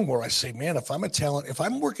 again, where I say, man, if I'm a talent, if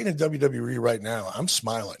I'm working at WWE right now, I'm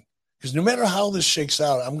smiling. Because no matter how this shakes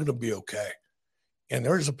out, I'm going to be okay. And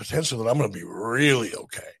there's a potential that I'm going to be really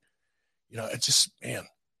okay. It's just, man,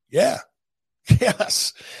 yeah.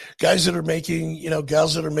 Yes. Guys that are making,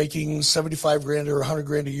 gals that are making 75 grand or 100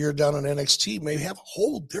 grand a year down on NXT may have a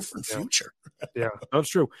whole different future. Yeah, that's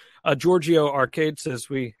true. Giorgio Arcade says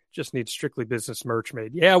we just need Strictly Business merch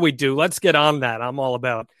made. Yeah, we do. Let's get on that. I'm all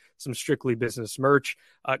about some Strictly Business merch.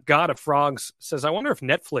 God of Frogs says, I wonder if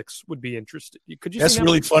Netflix would be interested. Could you? That's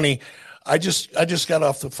really funny. I just got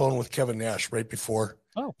off the phone with Kevin Nash right before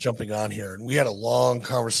jumping on here, and we had a long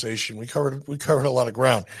conversation. We covered a lot of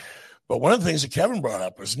ground. But one of the things that Kevin brought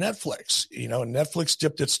up was Netflix. Netflix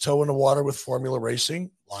dipped its toe in the water with Formula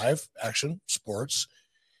Racing, live action sports.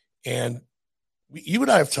 And you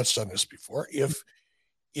and I have touched on this before. If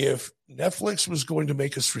Netflix was going to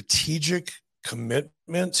make a strategic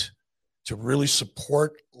commitment to really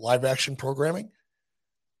support live action programming,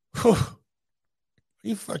 are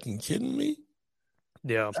you fucking kidding me?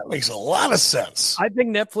 Yeah. That makes a lot of sense. I think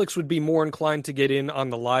Netflix would be more inclined to get in on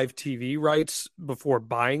the live TV rights before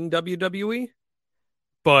buying WWE,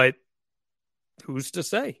 but who's to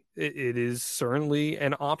say? It is certainly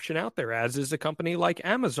an option out there, as is a company like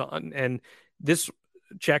Amazon. And this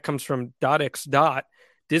chat comes from .x.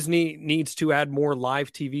 Disney needs to add more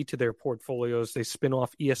live TV to their portfolios. They spin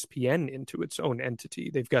off ESPN into its own entity.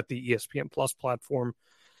 They've got the ESPN Plus platform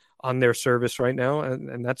on their service right now,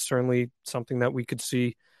 and that's certainly something that we could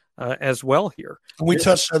see as well here. We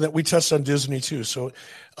touched on that. We touched on Disney too. So,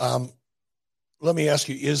 let me ask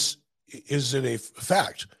you: Is it a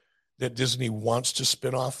fact that Disney wants to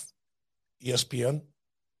spin off ESPN?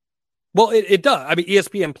 Well, it does. I mean,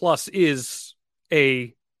 ESPN Plus is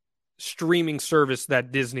a streaming service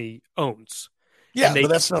that Disney owns. Yeah, but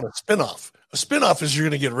that's not a spinoff. A spinoff is you're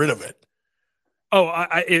going to get rid of it. Oh,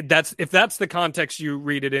 if that's the context you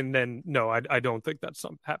read it in, then no, I don't think that's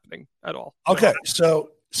happening at all. Okay, so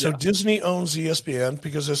Disney owns ESPN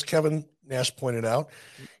because, as Kevin Nash pointed out,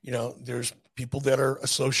 there's people that are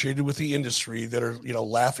associated with the industry that are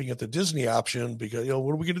laughing at the Disney option because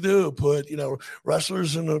what are we going to do? Put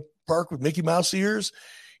wrestlers in a park with Mickey Mouse ears?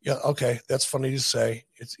 Yeah, okay, that's funny to say.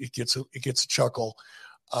 It gets a chuckle,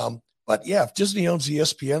 but yeah, if Disney owns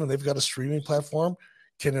ESPN and they've got a streaming platform.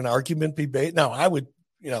 Can an argument be made? Now, I would,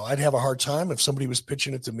 I'd have a hard time if somebody was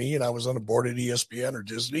pitching it to me and I was on a board at ESPN or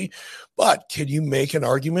Disney. But can you make an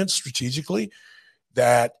argument strategically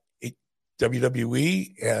that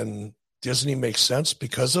WWE and Disney makes sense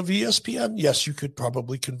because of ESPN? Yes, you could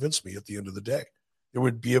probably convince me at the end of the day. There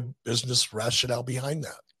would be a business rationale behind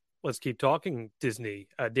that. Let's keep talking Disney.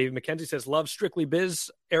 David McKenzie says, love Strictly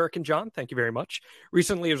Biz, Eric and John. Thank you very much.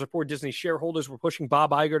 Recently, it was reported Disney shareholders were pushing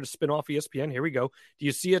Bob Iger to spin off ESPN. Here we go. Do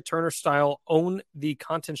you see a Turner-style own the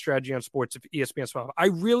content strategy on sports if ESPN spin off?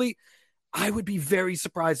 I would be very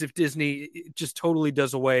surprised if Disney just totally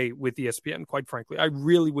does away with ESPN, quite frankly. I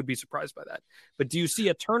really would be surprised by that. But do you see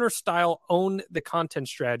a Turner-style own the content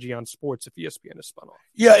strategy on sports if ESPN is spun off?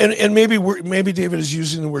 Yeah, and maybe David is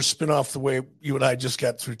using the word spin off the way you and I just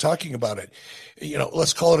got through talking about it.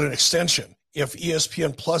 Let's call it an extension. If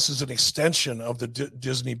ESPN Plus is an extension of the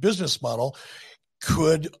Disney business model,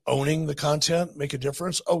 could owning the content make a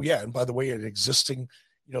difference? Oh, yeah. And by the way, an existing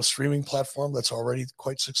streaming platform that's already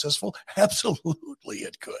quite successful? Absolutely,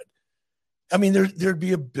 it could. I mean, there'd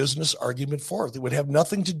be a business argument for it. It would have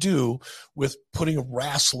nothing to do with putting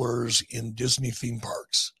wrestlers in Disney theme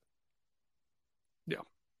parks. Yeah,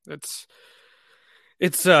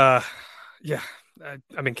 yeah.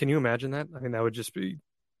 I mean, can you imagine that? I mean, that would just be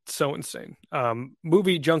so insane.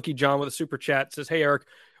 Movie Junkie John with a super chat says, hey, Eric,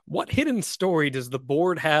 what hidden story does the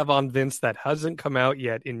board have on Vince that hasn't come out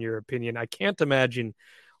yet, in your opinion? I can't imagine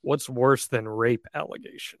what's worse than rape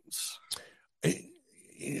allegations.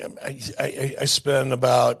 I spend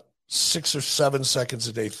about 6 or 7 seconds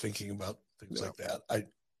a day thinking about things like that.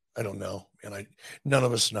 I don't know, and none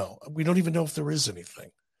of us know. We don't even know if there is anything.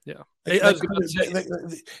 Yeah.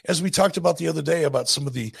 As we talked about the other day about some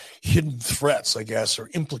of the hidden threats, I guess, or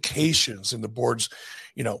implications in the board's,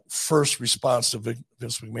 first response to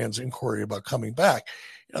Vince McMahon's inquiry about coming back,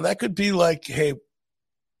 that could be like, hey,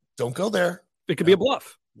 don't go there. It could be a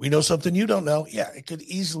bluff. We know something you don't know. Yeah, it could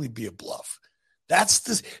easily be a bluff. That's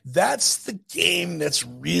the game that's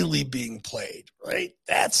really being played, right?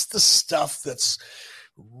 That's the stuff that's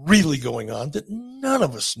really going on that none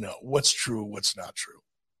of us know what's true, what's not true.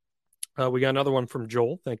 We got another one from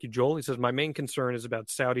Joel. Thank you, Joel. He says, my main concern is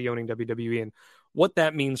about Saudi owning WWE and what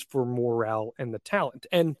that means for morale and the talent.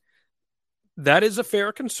 And that is a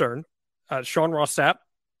fair concern. Sean Ross Sapp,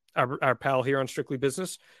 our pal here on Strictly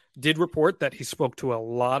Business, did report that he spoke to a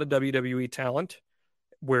lot of WWE talent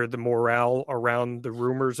where the morale around the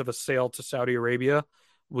rumors of a sale to Saudi Arabia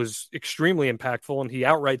was extremely impactful. And he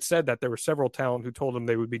outright said that there were several talent who told him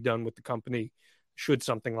they would be done with the company should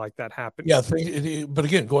something like that happen. Yeah, but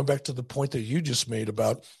again, going back to the point that you just made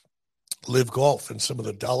about Live Golf and some of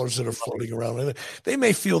the dollars that are floating around in it, they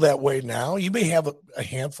may feel that way now. You may have a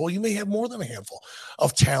handful, you may have more than a handful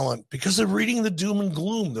of talent because they're reading the doom and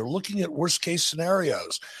gloom. They're looking at worst case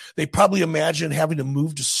scenarios. They probably imagine having to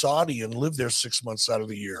move to Saudi and live there 6 months out of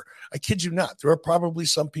the year. I kid you not. There are probably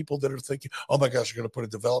some people that are thinking, oh my gosh, you're going to put a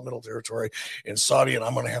developmental territory in Saudi and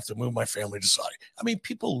I'm going to have to move my family to Saudi. I mean,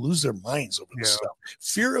 people lose their minds over this stuff.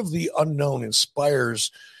 Fear of the unknown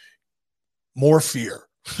inspires more fear.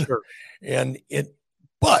 Sure.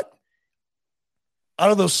 But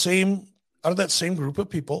out of that same group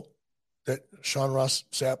of people that Sean Ross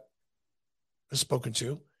Sapp has spoken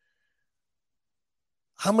to,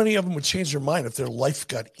 how many of them would change their mind if their life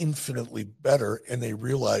got infinitely better and they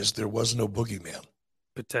realized there was no boogeyman?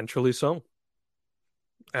 Potentially so.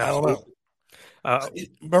 Absolutely. I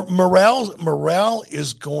don't know. Morale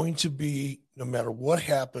is going to be, no matter what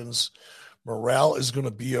happens, morale is going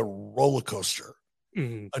to be a roller coaster.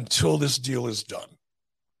 Mm-hmm. Until this deal is done.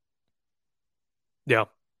 Yeah,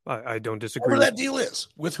 I don't disagree. Whatever that deal is,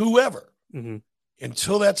 with whoever. Mm-hmm.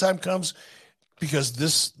 Until that time comes, because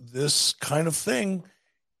this kind of thing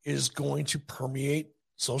is going to permeate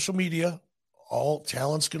social media. All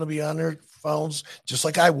talent's going to be on their phones, just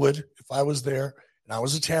like I would if I was there and I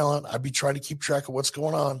was a talent. I'd be trying to keep track of what's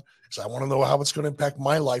going on because I want to know how it's going to impact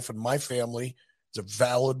my life and my family. It's a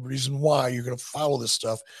valid reason why you're going to follow this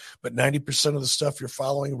stuff. But 90% of the stuff you're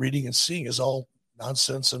following, reading, and seeing is all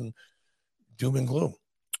nonsense and doom and gloom.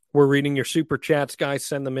 We're reading your super chats, guys.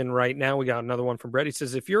 Send them in right now. We got another one from Brett. He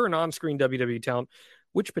says, if you're an on-screen WWE talent,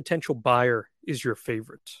 which potential buyer is your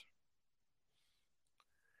favorite?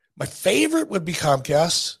 My favorite would be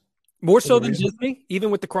Comcast. More so than Disney,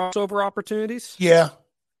 even with the crossover opportunities? Yeah.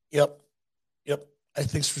 Yep. I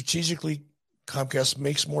think strategically, Comcast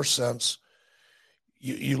makes more sense.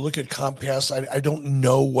 You look at Comcast, I don't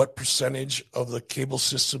know what percentage of the cable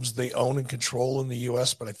systems they own and control in the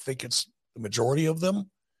U.S., but I think it's the majority of them.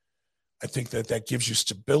 I think that gives you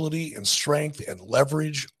stability and strength and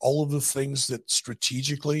leverage, all of the things that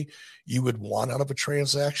strategically you would want out of a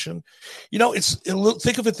transaction.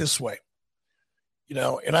 Think of it this way,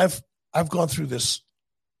 and I've gone through this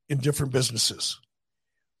in different businesses.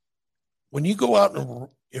 When you go out and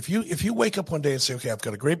if you wake up one day and say, okay, I've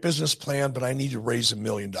got a great business plan, but I need to raise $1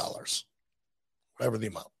 million, whatever the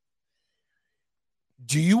amount.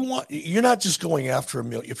 you're not just going after $1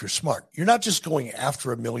 million, if you're smart, you're not just going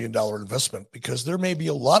after $1 million investment, because there may be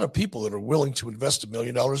a lot of people that are willing to invest $1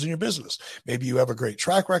 million in your business. Maybe you have a great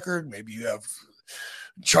track record. Maybe you have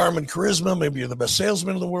charm and charisma. Maybe you're the best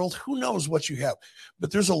salesman in the world. Who knows what you have?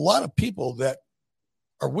 But there's a lot of people that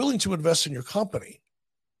are willing to invest in your company.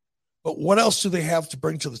 But what else do they have to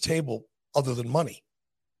bring to the table other than money?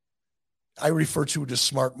 I refer to it as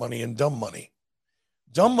smart money and dumb money.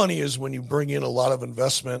 Dumb money is when you bring in a lot of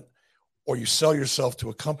investment or you sell yourself to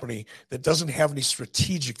a company that doesn't have any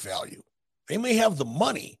strategic value. They may have the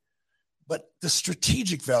money, but the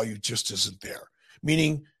strategic value just isn't there.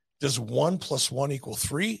 Meaning, does 1 + 1 =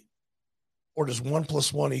 3? Or does 1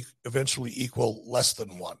 + 1 eventually equal less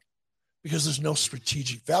than 1? Because there's no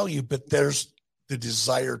strategic value, but there's the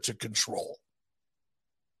desire to control,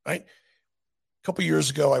 right? A couple of years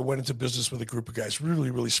ago, I went into business with a group of guys, really,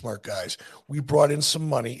 really smart guys. We brought in some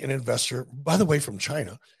money, an investor, by the way, from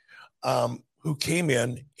China, who came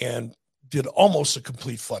in and did almost a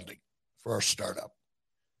complete funding for our startup.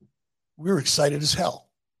 We were excited as hell.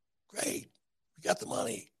 Great. We got the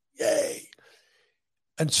money. Yay.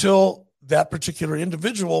 Until that particular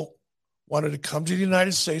individual wanted to come to the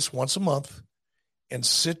United States once a month and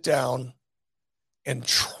sit down and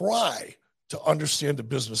try to understand a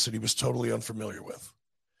business that he was totally unfamiliar with.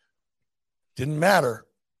 Didn't matter.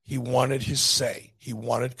 He wanted his say. He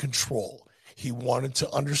wanted control. He wanted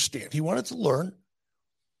to understand. He wanted to learn.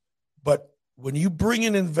 But when you bring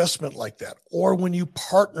an investment like that, or when you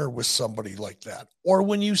partner with somebody like that, or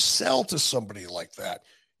when you sell to somebody like that,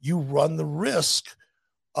 you run the risk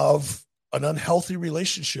of an unhealthy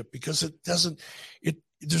relationship, because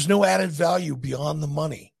there's no added value beyond the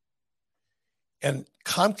money. And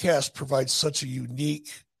Comcast provides such a unique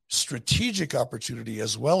strategic opportunity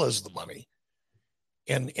as well as the money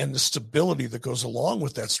and the stability that goes along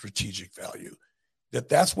with that strategic value,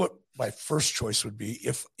 that's what my first choice would be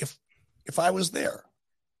if I was there.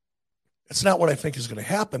 It's not what I think is going to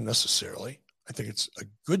happen necessarily. I think it's a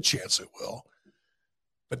good chance it will.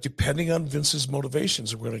 But depending on Vince's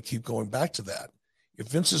motivations, we're going to keep going back to that. If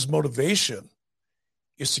Vince's motivation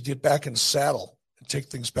is to get back in the saddle and take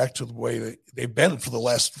things back to the way that they've been for the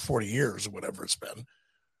last 40 years or whatever it's been,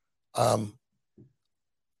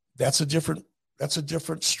 that's a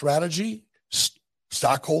different strategy.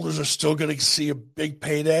 Stockholders are still going to see a big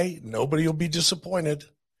payday. Nobody will be disappointed,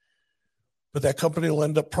 but that company will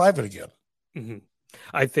end up private again. Mm-hmm.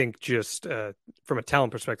 I think just from a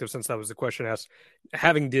talent perspective, since that was the question asked,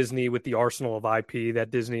 having Disney with the arsenal of IP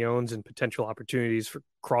that Disney owns and potential opportunities for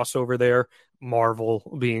crossover there,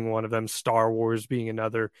 Marvel being one of them, Star Wars being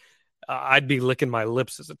another, I'd be licking my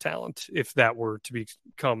lips as a talent if that were to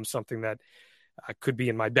become something that could be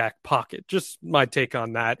in my back pocket. Just my take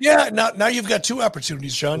on that. Yeah, now you've got two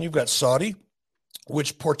opportunities, John. You've got Saudi,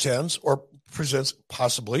 which portends or presents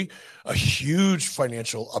possibly a huge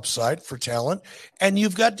financial upside for talent. And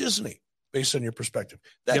you've got Disney, based on your perspective,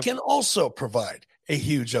 that can also provide a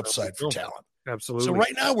huge upside for talent. Absolutely. So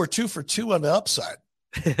right now we're 2 for 2 on the upside.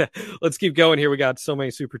 Let's keep going here. We got so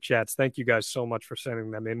many super chats. Thank you guys so much for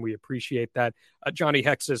sending them in. We appreciate that. Johnny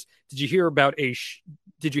Hex says, did you hear about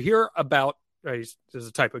there's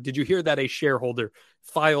a typo. Did you hear that a shareholder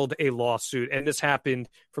filed a lawsuit? And this happened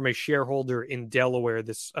from a shareholder in Delaware.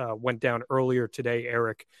 This went down earlier today,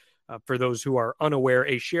 Eric. For those who are unaware,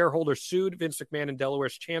 a shareholder sued Vince McMahon in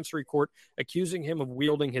Delaware's Chancery Court, accusing him of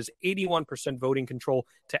wielding his 81% voting control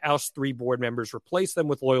to oust 3 board members, replace them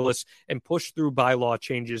with loyalists, and push through bylaw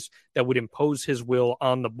changes that would impose his will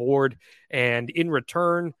on the board. And in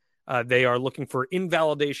return, they are looking for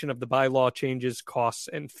invalidation of the bylaw changes, costs,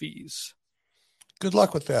 and fees. Good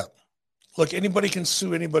luck with that. Look, anybody can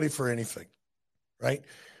sue anybody for anything, right?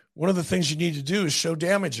 One of the things you need to do is show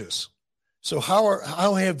damages. So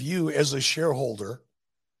how have you as a shareholder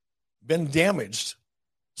been damaged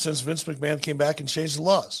since Vince McMahon came back and changed the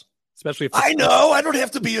laws? Especially if I know I don't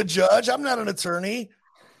have to be a judge. I'm not an attorney,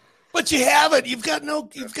 but you haven't. You've got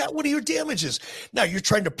what are your damages? Now you're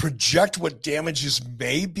trying to project what damages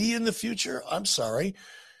may be in the future. I'm sorry.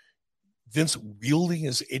 Vince wielding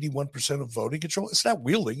his 81% of voting control. It's not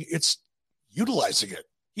wielding, it's utilizing it.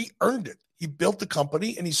 He earned it. He built the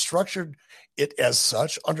company and he structured it as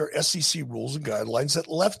such under SEC rules and guidelines that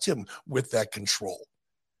left him with that control.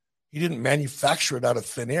 He didn't manufacture it out of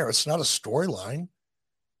thin air. It's not a storyline.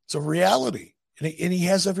 It's a reality. And he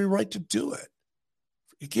has every right to do it.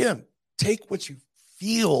 Again, take what you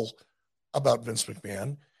feel about Vince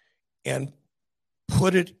McMahon and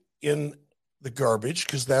put it in the garbage,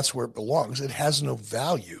 because that's where it belongs. It has no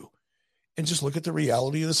value. And just look at the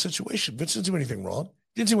reality of the situation. Vince didn't do anything wrong.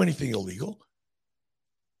 Didn't do anything illegal.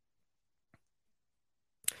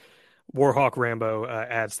 Warhawk Rambo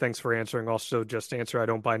adds, thanks for answering. Also, just answer, I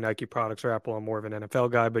don't buy Nike products or Apple. I'm more of an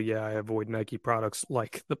NFL guy, but yeah, I avoid Nike products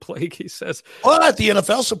like the plague, he says. Well, the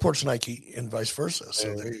NFL supports Nike and vice versa.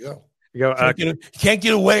 So there you go. Can't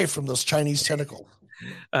get away from those Chinese tentacles.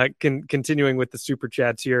 Continuing with the super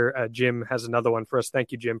chats here, Jim has another one for us.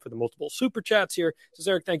 Thank you, Jim, for the multiple super chats here. Says,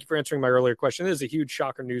 Eric, thank you for answering my earlier question. This is a huge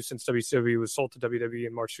shocker news since WCW was sold to WWE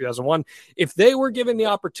in March 2001. If they were given the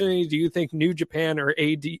opportunity, do you think New Japan or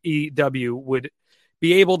AEW would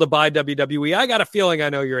be able to buy WWE? I got a feeling I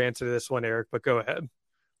know your answer to this one, Eric, but go ahead.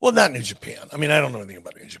 Well, not New Japan. I mean, I don't know anything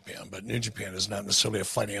about New Japan, but New Japan is not necessarily a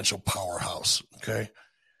financial powerhouse. Okay.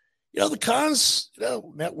 The Khans,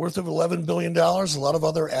 net worth of $11 billion, a lot of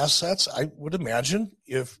other assets. I would imagine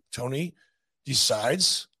if Tony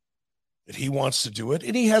decides that he wants to do it,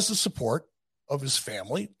 and he has the support of his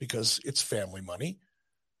family because it's family money.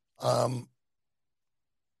 Could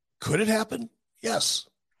it happen? Yes.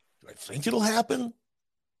 Do I think it'll happen?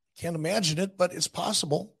 Can't imagine it, but it's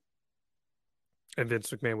possible. And Vince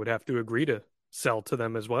McMahon would have to agree to sell to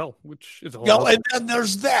them as well, which is a whole and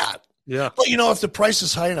there's that. Yeah. But if the price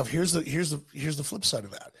is high enough, here's the flip side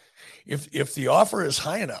of that. If the offer is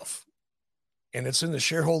high enough and it's in the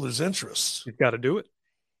shareholders' interests, you've got to do it.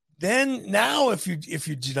 Then now if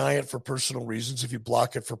you deny it for personal reasons, if you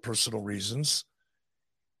block it for personal reasons,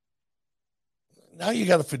 now you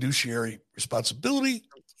got a fiduciary responsibility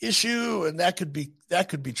issue, and that could be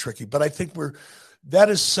tricky. But I think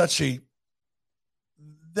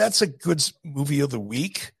that's a good movie of the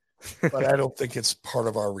week. But I don't think it's part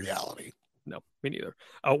of our reality. No, me neither.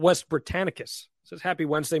 West Britannicus says, happy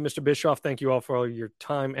Wednesday, Mr. Bischoff. Thank you all for all your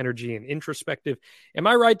time, energy, and introspective. Am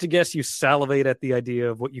I right to guess you salivate at the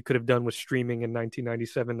idea of what you could have done with streaming in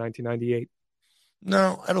 1997, 1998?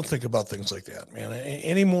 No, I don't think about things like that, man.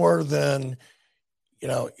 Any more than,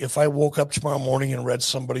 if I woke up tomorrow morning and read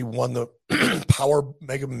somebody won the Power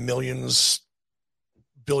Mega Millions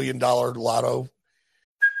 $1 billion lotto.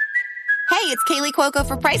 Hey, it's Kaylee Cuoco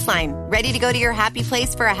for Priceline. Ready to go to your happy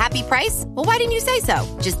place for a happy price? Well, why didn't you say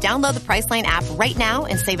so? Just download the Priceline app right now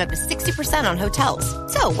and save up to 60% on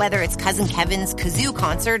hotels. So whether it's Cousin Kevin's Kazoo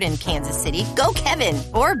Concert in Kansas City, go Kevin,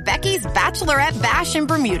 or Becky's Bachelorette Bash in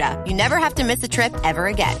Bermuda, you never have to miss a trip ever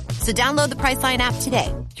again. So download the Priceline app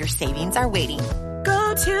today. Your savings are waiting.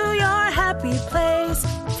 Go to your happy place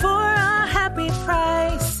for a happy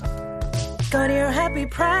price. Go to your happy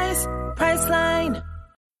price, Priceline.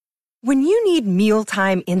 When you need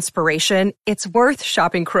mealtime inspiration, it's worth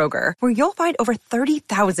shopping Kroger, where you'll find over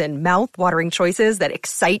 30,000 mouth-watering choices that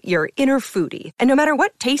excite your inner foodie. And no matter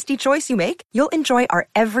what tasty choice you make, you'll enjoy our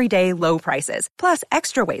everyday low prices, plus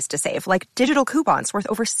extra ways to save, like digital coupons worth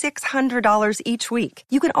over $600 each week.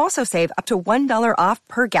 You can also save up to $1 off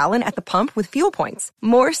per gallon at the pump with fuel points.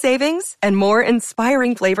 More savings and more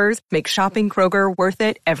inspiring flavors make shopping Kroger worth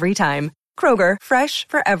it every time. Kroger, fresh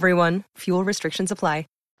for everyone. Fuel restrictions apply.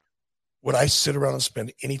 Would I sit around and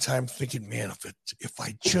spend any time thinking, man, if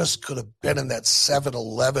I just could have been in that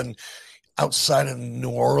 7-Eleven outside of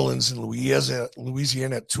New Orleans and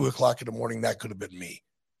Louisiana at 2:00 in the morning, that could have been me.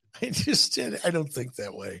 I don't think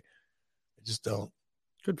that way. I just don't.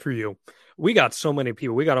 Good for you. We got so many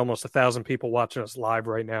people. We got almost 1,000 people watching us live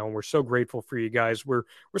right now, and we're so grateful for you guys. We're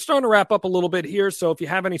starting to wrap up a little bit here, so if you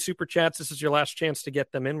have any super chats, this is your last chance to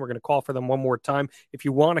get them in. We're going to call for them one more time. If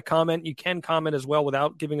you want to comment, you can comment as well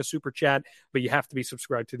without giving a super chat, but you have to be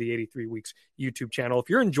subscribed to the 83 Weeks YouTube channel. If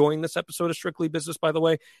you're enjoying this episode of Strictly Business, by the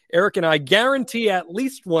way, Eric and I guarantee at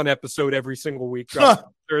least one episode every single week on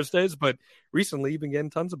Thursdays, but recently you've been getting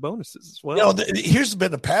tons of bonuses as well. Here's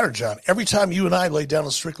been a pattern, John. Every time you and I lay down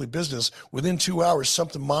a Strictly Business, within 2 hours,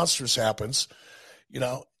 something monstrous happens,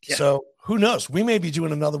 Yeah. So who knows? We may be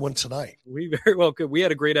doing another one tonight. We very well could. We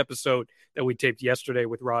had a great episode that we taped yesterday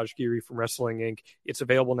with Raj Giri from Wrestling Inc. It's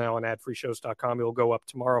available now on adfreeshows.com. It'll go up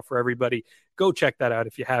tomorrow for everybody. Go check that out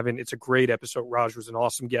if you haven't. It's a great episode. Raj was an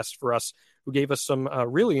awesome guest for us who gave us some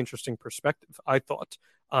really interesting perspective, I thought,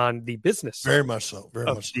 on the business. Very much so. Very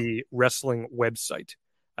much so. The wrestling website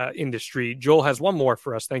industry. Joel has one more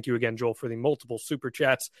for us. Thank you again, Joel, for the multiple super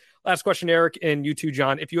chats. Last question, Eric, and you too,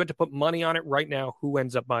 John. If you had to put money on it right now, who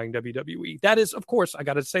ends up buying WWE? That is, of course, I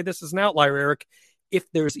got to say this is an outlier, Eric,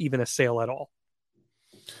 if there's even a sale at all.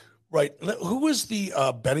 Right. Who was the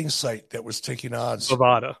betting site that was taking odds?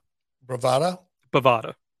 Bovada.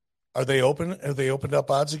 Bovada? Are they open? Have they opened up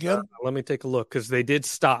odds again? Let me take a look, because they did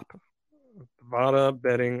stop. Bovada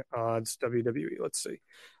betting odds WWE. Let's see.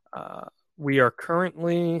 We are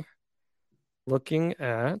currently looking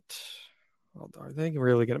at. Are they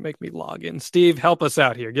really going to make me log in? Steve, help us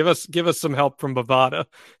out here. Give us some help from Bovada.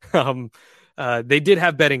 they did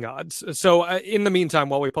have betting odds. So in the meantime,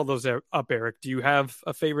 while we pull those up, Eric, do you have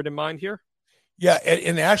a favorite in mind here? Yeah,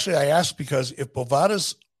 and actually I asked because if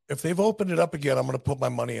they've opened it up again, I'm going to put my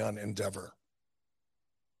money on Endeavor.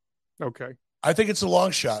 Okay. I think it's a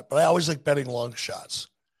long shot, but I always like betting long shots.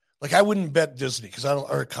 Like I wouldn't bet Disney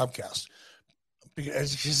or Comcast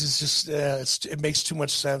because it's just it makes too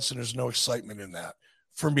much sense and there's no excitement in that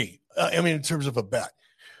for me. In terms of a bet,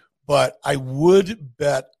 but I would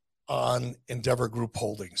bet on Endeavor Group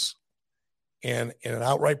Holdings and an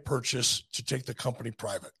outright purchase to take the company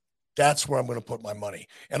private. That's where I'm going to put my money.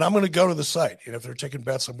 And I'm going to go to the site. And if they're taking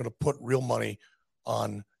bets, I'm going to put real money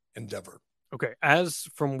on Endeavor. Okay. As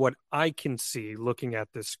from what I can see, looking at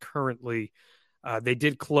this currently, they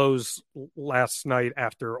did close last night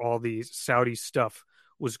after all the Saudi stuff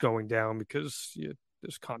was going down because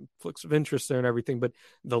there's conflicts of interest there and everything. But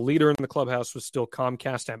the leader in the clubhouse was still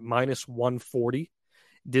Comcast at minus 140.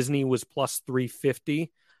 Disney was plus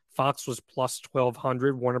 350. Fox was plus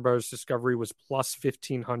 1,200. Warner Bros. Discovery was plus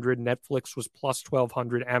 1,500. Netflix was plus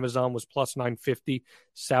 1,200. Amazon was plus 950.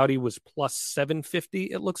 Saudi was plus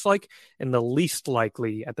 750, it looks like. And the least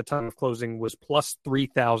likely at the time of closing was plus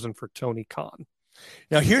 3,000 for Tony Khan.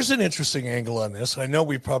 Now, here's an interesting angle on this. I know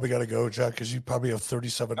we probably got to go, Jack, because you probably have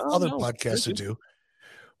 37 other podcasts to do.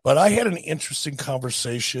 But I had an interesting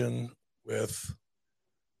conversation with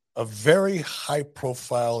a very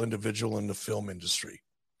high-profile individual in the film industry.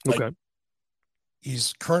 Okay.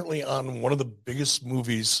 He's currently on one of the biggest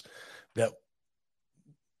movies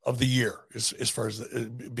of the year as far as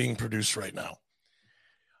being produced right now.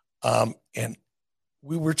 And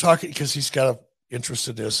we were talking because he's got an interest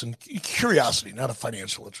in this and curiosity, not a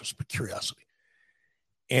financial interest, but curiosity.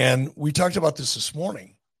 And we talked about this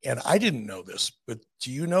morning, and I didn't know this, but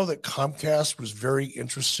do you know that Comcast was very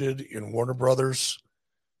interested in Warner Brothers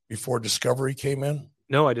before Discovery came in?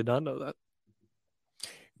 No, I did not know that.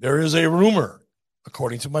 There is a rumor,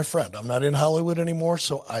 according to my friend. I'm not in Hollywood anymore,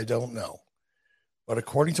 so I don't know. But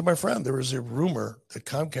according to my friend, there is a rumor that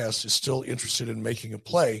Comcast is still interested in making a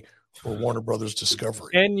play for Warner Brothers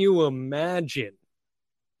Discovery. Can you imagine?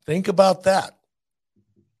 Think about that.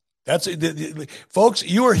 That's folks,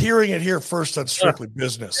 you are hearing it here first on Strictly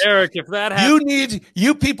Business. Eric, if that happens,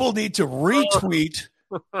 you people need to retweet,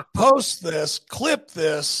 post this, clip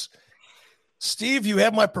this. Steve, you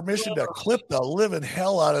have my permission to clip the living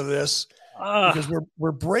hell out of this because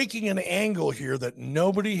we're breaking an angle here that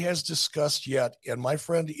nobody has discussed yet, and my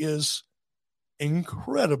friend is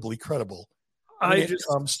incredibly credible when it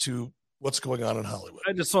comes to what's going on in Hollywood.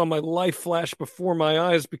 I just saw my life flash before my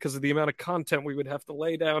eyes because of the amount of content we would have to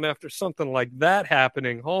lay down after something like that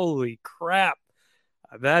happening. Holy crap.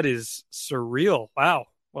 That is surreal. Wow.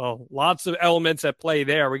 Well, lots of elements at play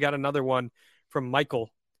there. We got another one from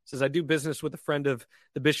Michael. Says, I do business with a friend of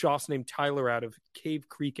the Bischoffs named Tyler out of Cave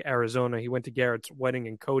Creek, Arizona. He went to Garrett's wedding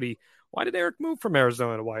in Cody. Why did Eric move from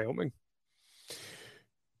Arizona to Wyoming?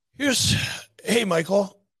 Hey,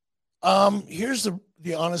 Michael. Here's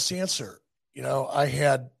the honest answer. I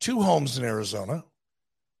had two homes in Arizona.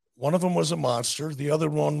 One of them was a monster. The other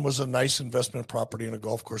one was a nice investment property in a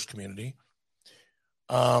golf course community.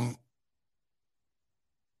 And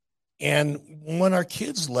when our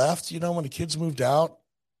kids left, when the kids moved out,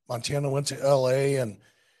 Montana went to LA and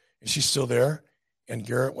she's still there. And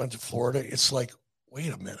Garrett went to Florida. It's like,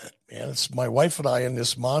 wait a minute, man. It's my wife and I in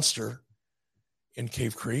this monster in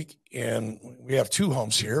Cave Creek. And we have two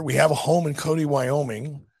homes here. We have a home in Cody,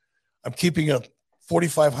 Wyoming. I'm keeping a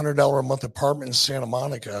 $4,500 a month apartment in Santa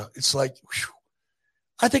Monica. It's like, whew,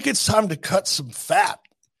 I think it's time to cut some fat.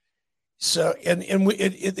 So,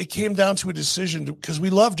 it came down to a decision because we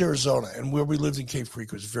loved Arizona and where we lived in Cave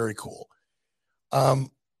Creek was very cool.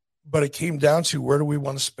 But it came down to where do we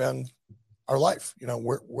want to spend our life?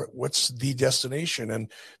 What's the destination?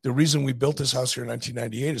 And the reason we built this house here in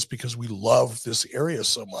 1998 is because we love this area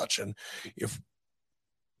so much. And if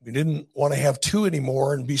we didn't want to have two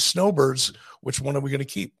anymore and be snowbirds, which one are we going to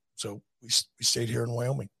keep? So we stayed here in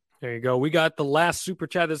Wyoming. There you go. We got the last super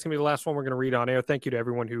chat. This is going to be the last one we're going to read on air. Thank you to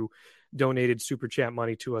everyone who donated super chat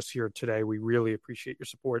money to us here today. We really appreciate your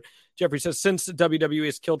support. Jeffrey says, since WWE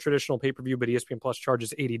has killed traditional pay-per-view, but ESPN Plus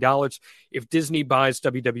charges $80, if Disney buys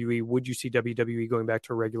WWE, would you see WWE going back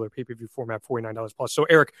to a regular pay-per-view format, $49 plus? So,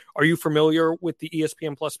 Eric, are you familiar with the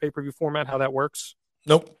ESPN Plus pay-per-view format, how that works?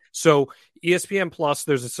 Nope. So ESPN Plus,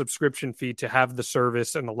 there's a subscription fee to have the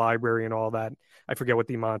service and the library and all that. I forget what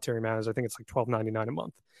the monetary amount is. I think it's like $12.99 a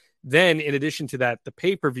month. Then in addition to that, the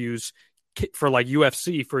pay-per-views for like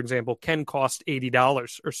UFC, for example, can cost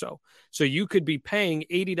 $80 or so. So you could be paying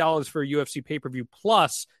 $80 for a UFC pay-per-view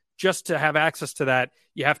plus just to have access to that,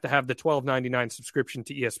 you have to have the $12.99 subscription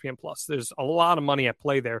to ESPN Plus. There's a lot of money at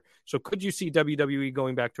play there. So could you see WWE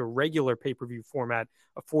going back to a regular pay-per-view format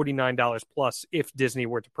of $49 plus if Disney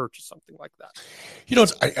were to purchase something like that? You know,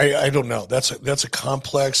 I don't know. That's a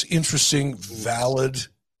complex, interesting, valid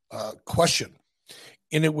question.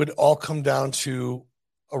 And it would all come down to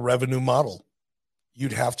a revenue model.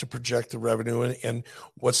 You'd have to project the revenue and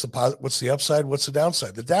what's the upside, what's the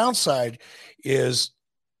downside? The downside is,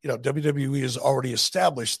 you know, WWE has already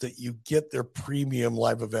established that you get their premium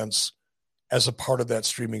live events as a part of that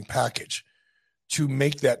streaming package. To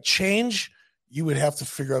make that change, you would have to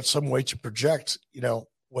figure out some way to project, you know,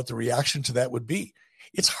 what the reaction to that would be.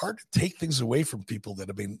 It's hard to take things away from people that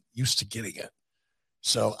have been used to getting it.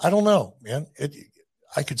 So I don't know, man.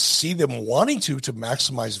 I could see them wanting to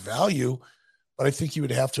maximize value, but I think you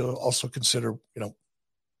would have to also consider, you know,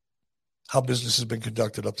 how business has been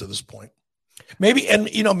conducted up to this point. Maybe,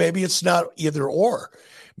 and you know, maybe it's not either or.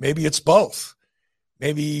 Maybe it's both.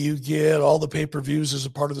 Maybe you get all the pay-per-views as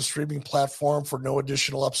a part of the streaming platform for no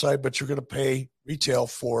additional upside, but you're going to pay retail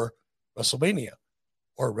for WrestleMania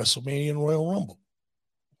or WrestleMania and Royal Rumble,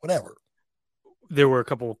 whatever. There were a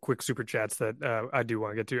couple of quick super chats that I do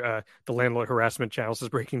want to get to. The landlord harassment channel says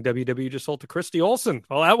breaking WWE just sold to Christy Olsen.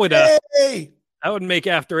 Well, that would that would make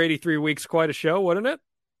After 83 Weeks quite a show, wouldn't it?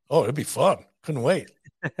 Oh, it'd be fun. Couldn't wait.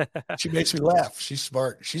 She makes me laugh. She's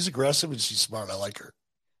smart. She's aggressive and she's smart. I like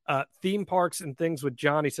her. Theme parks and things with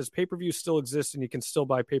John. He says pay-per-view still exists and you can still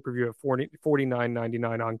buy pay-per-view at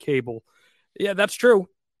 $49.99 on cable. Yeah, that's true.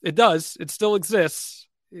 It does. It still exists.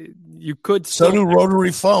 You could still. So do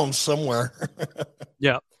rotary phones somewhere.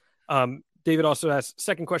 Yeah. David also asks,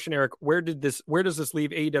 second question, Eric, where does this leave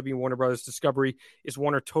AEW and Warner Brothers Discovery? Is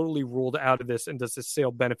Warner totally ruled out of this? And does this sale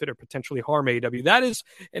benefit or potentially harm AEW? That is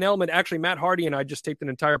an element. Actually, Matt Hardy and I just taped an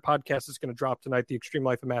entire podcast that's going to drop tonight, The Extreme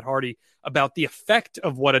Life of Matt Hardy, about the effect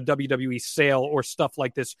of what a WWE sale or stuff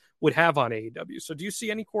like this would have on AEW. So do you see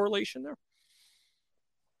any correlation there?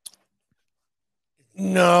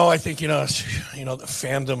 No, I think, the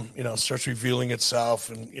fandom, starts revealing itself.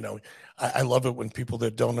 And, I love it when people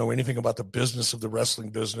that don't know anything about the business of the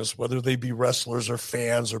wrestling business, whether they be wrestlers or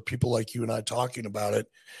fans or people like you and I talking about it,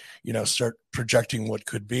 start projecting what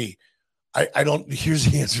could be. Here's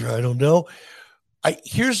the answer. I don't know.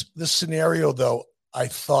 Here's the scenario, though, I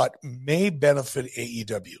thought may benefit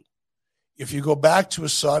AEW. If you go back to a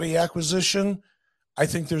Saudi acquisition, I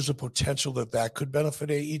think there's a potential that could benefit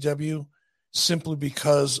AEW. Simply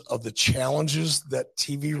because of the challenges that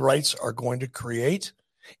TV rights are going to create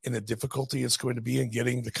and the difficulty it's going to be in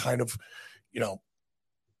getting the kind of,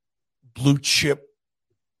 blue chip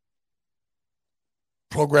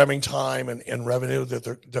programming time and revenue that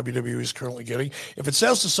the WWE is currently getting. If it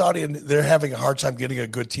sells to Saudi and they're having a hard time getting a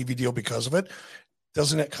good TV deal because of it,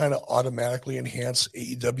 doesn't it kind of automatically enhance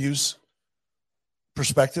AEW's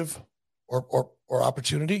perspective or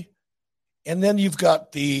opportunity? And then you've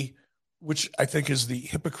got which I think is the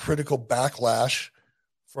hypocritical backlash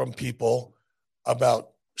from people about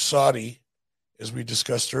Saudi, as we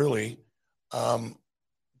discussed early.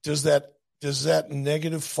 Does that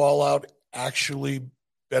negative fallout actually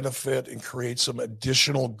benefit and create some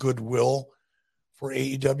additional goodwill for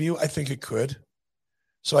AEW? I think it could.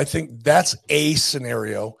 So I think that's a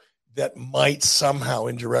scenario that might somehow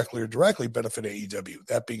indirectly or directly benefit AEW,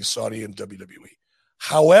 that being Saudi and WWE.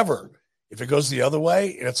 However, if it goes the other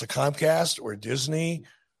way and it's a Comcast or a Disney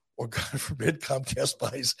or, God forbid, Comcast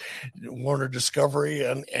buys Warner Discovery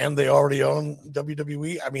and they already own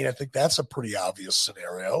WWE, I mean, I think that's a pretty obvious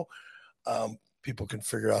scenario. People can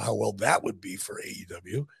figure out how well that would be for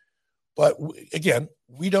AEW. But, again,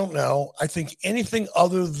 we don't know. I think anything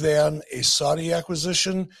other than a Saudi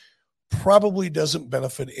acquisition probably doesn't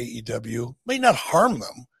benefit AEW. May not harm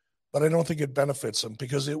them, but I don't think it benefits them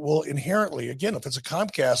because it will inherently, again, if it's a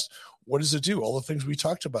Comcast, what does it do? All the things we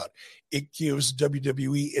talked about. It gives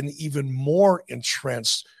WWE an even more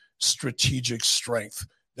entrenched strategic strength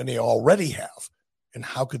than they already have. And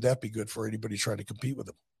how could that be good for anybody trying to compete with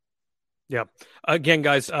them? Yeah. Again,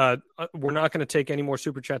 guys, we're not going to take any more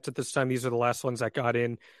super chats at this time. These are the last ones that got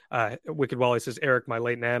in. Wicked Wally says, Eric, my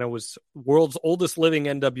late Nana was world's oldest living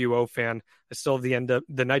NWO fan. I still have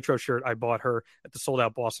the Nitro shirt I bought her at the Sold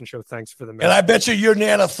Out Boston show. Thanks for the mail. And I bet you your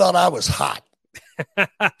Nana thought I was hot.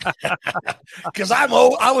 Because I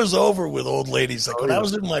was over with old ladies. Like when I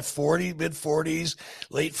was in my mid 40s,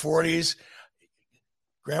 late 40s,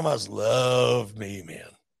 grandmas loved me, man.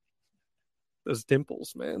 Those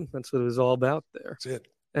dimples, man. That's what it was all about there. That's it.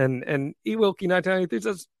 And Ewilkie 1993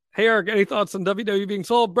 says, hey, Eric, any thoughts on WWE being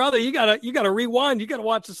sold? Brother, you gotta rewind. You gotta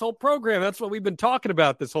watch this whole program. That's what we've been talking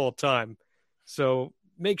about this whole time. So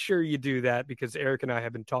make sure you do that, because Eric and I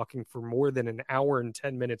have been talking for more than an hour and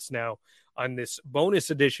 10 minutes now on this bonus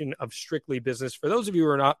edition of Strictly Business. For those of you who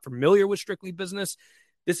are not familiar with Strictly Business,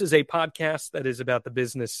 this is a podcast that is about the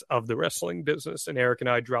business of the wrestling business, and Eric and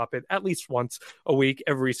I drop it at least once a week,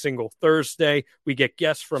 every single Thursday. We get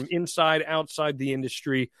guests from inside, outside the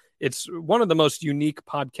industry. It's one of the most unique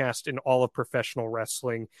podcasts in all of professional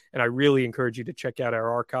wrestling, and I really encourage you to check out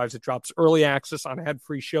our archives. It drops early access on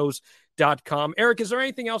adfreeshows.com. Eric, is there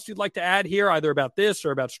anything else you'd like to add here, either about this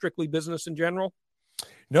or about Strictly Business in general?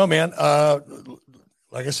 No, man.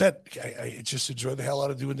 Like I said, I just enjoy the hell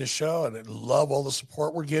out of doing this show, and I love all the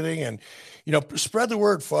support we're getting. And, spread the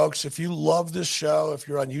word, folks. If you love this show, if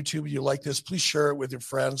you're on YouTube and you like this, please share it with your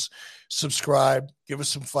friends, subscribe, give us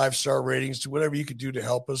some 5-star ratings, do whatever you can do to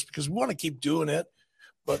help us, because we want to keep doing it.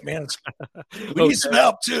 But man, we need some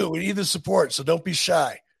help too. We need the support. So don't be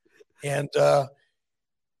shy. And,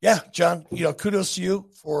 yeah, John, kudos to you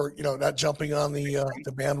for, not jumping on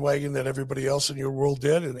the bandwagon that everybody else in your world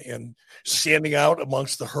did and standing out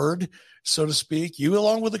amongst the herd, so to speak. You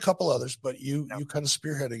along with a couple others, but you kind of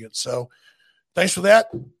spearheading it. So thanks for that.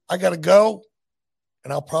 I got to go,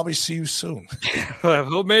 and I'll probably see you soon.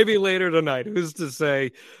 Well, maybe later tonight. Who's to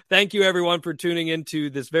say? Thank you, everyone, for tuning into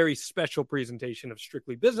this very special presentation of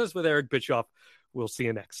Strictly Business with Eric Bischoff. We'll see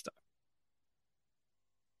you next time.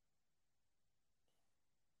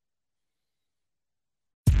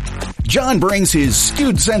 John brings his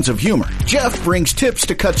skewed sense of humor. Jeff brings tips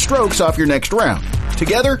to cut strokes off your next round.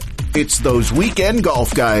 Together, it's those weekend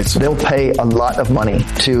golf guys. They'll pay a lot of money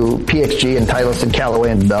to PXG and Titleist and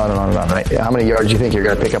Callaway and on and on and on, right? How many yards do you think you're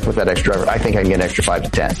going to pick up with that extra driver? I think I can get an extra 5 to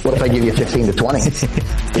 10. What if I give you 15 to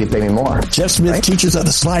 20? You pay me more. Jeff Smith teaches on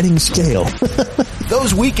a sliding scale.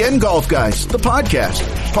 Those weekend golf guys, the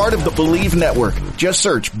podcast, part of the Believe Network. Just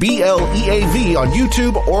search BLEAV on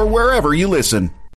YouTube or wherever you listen.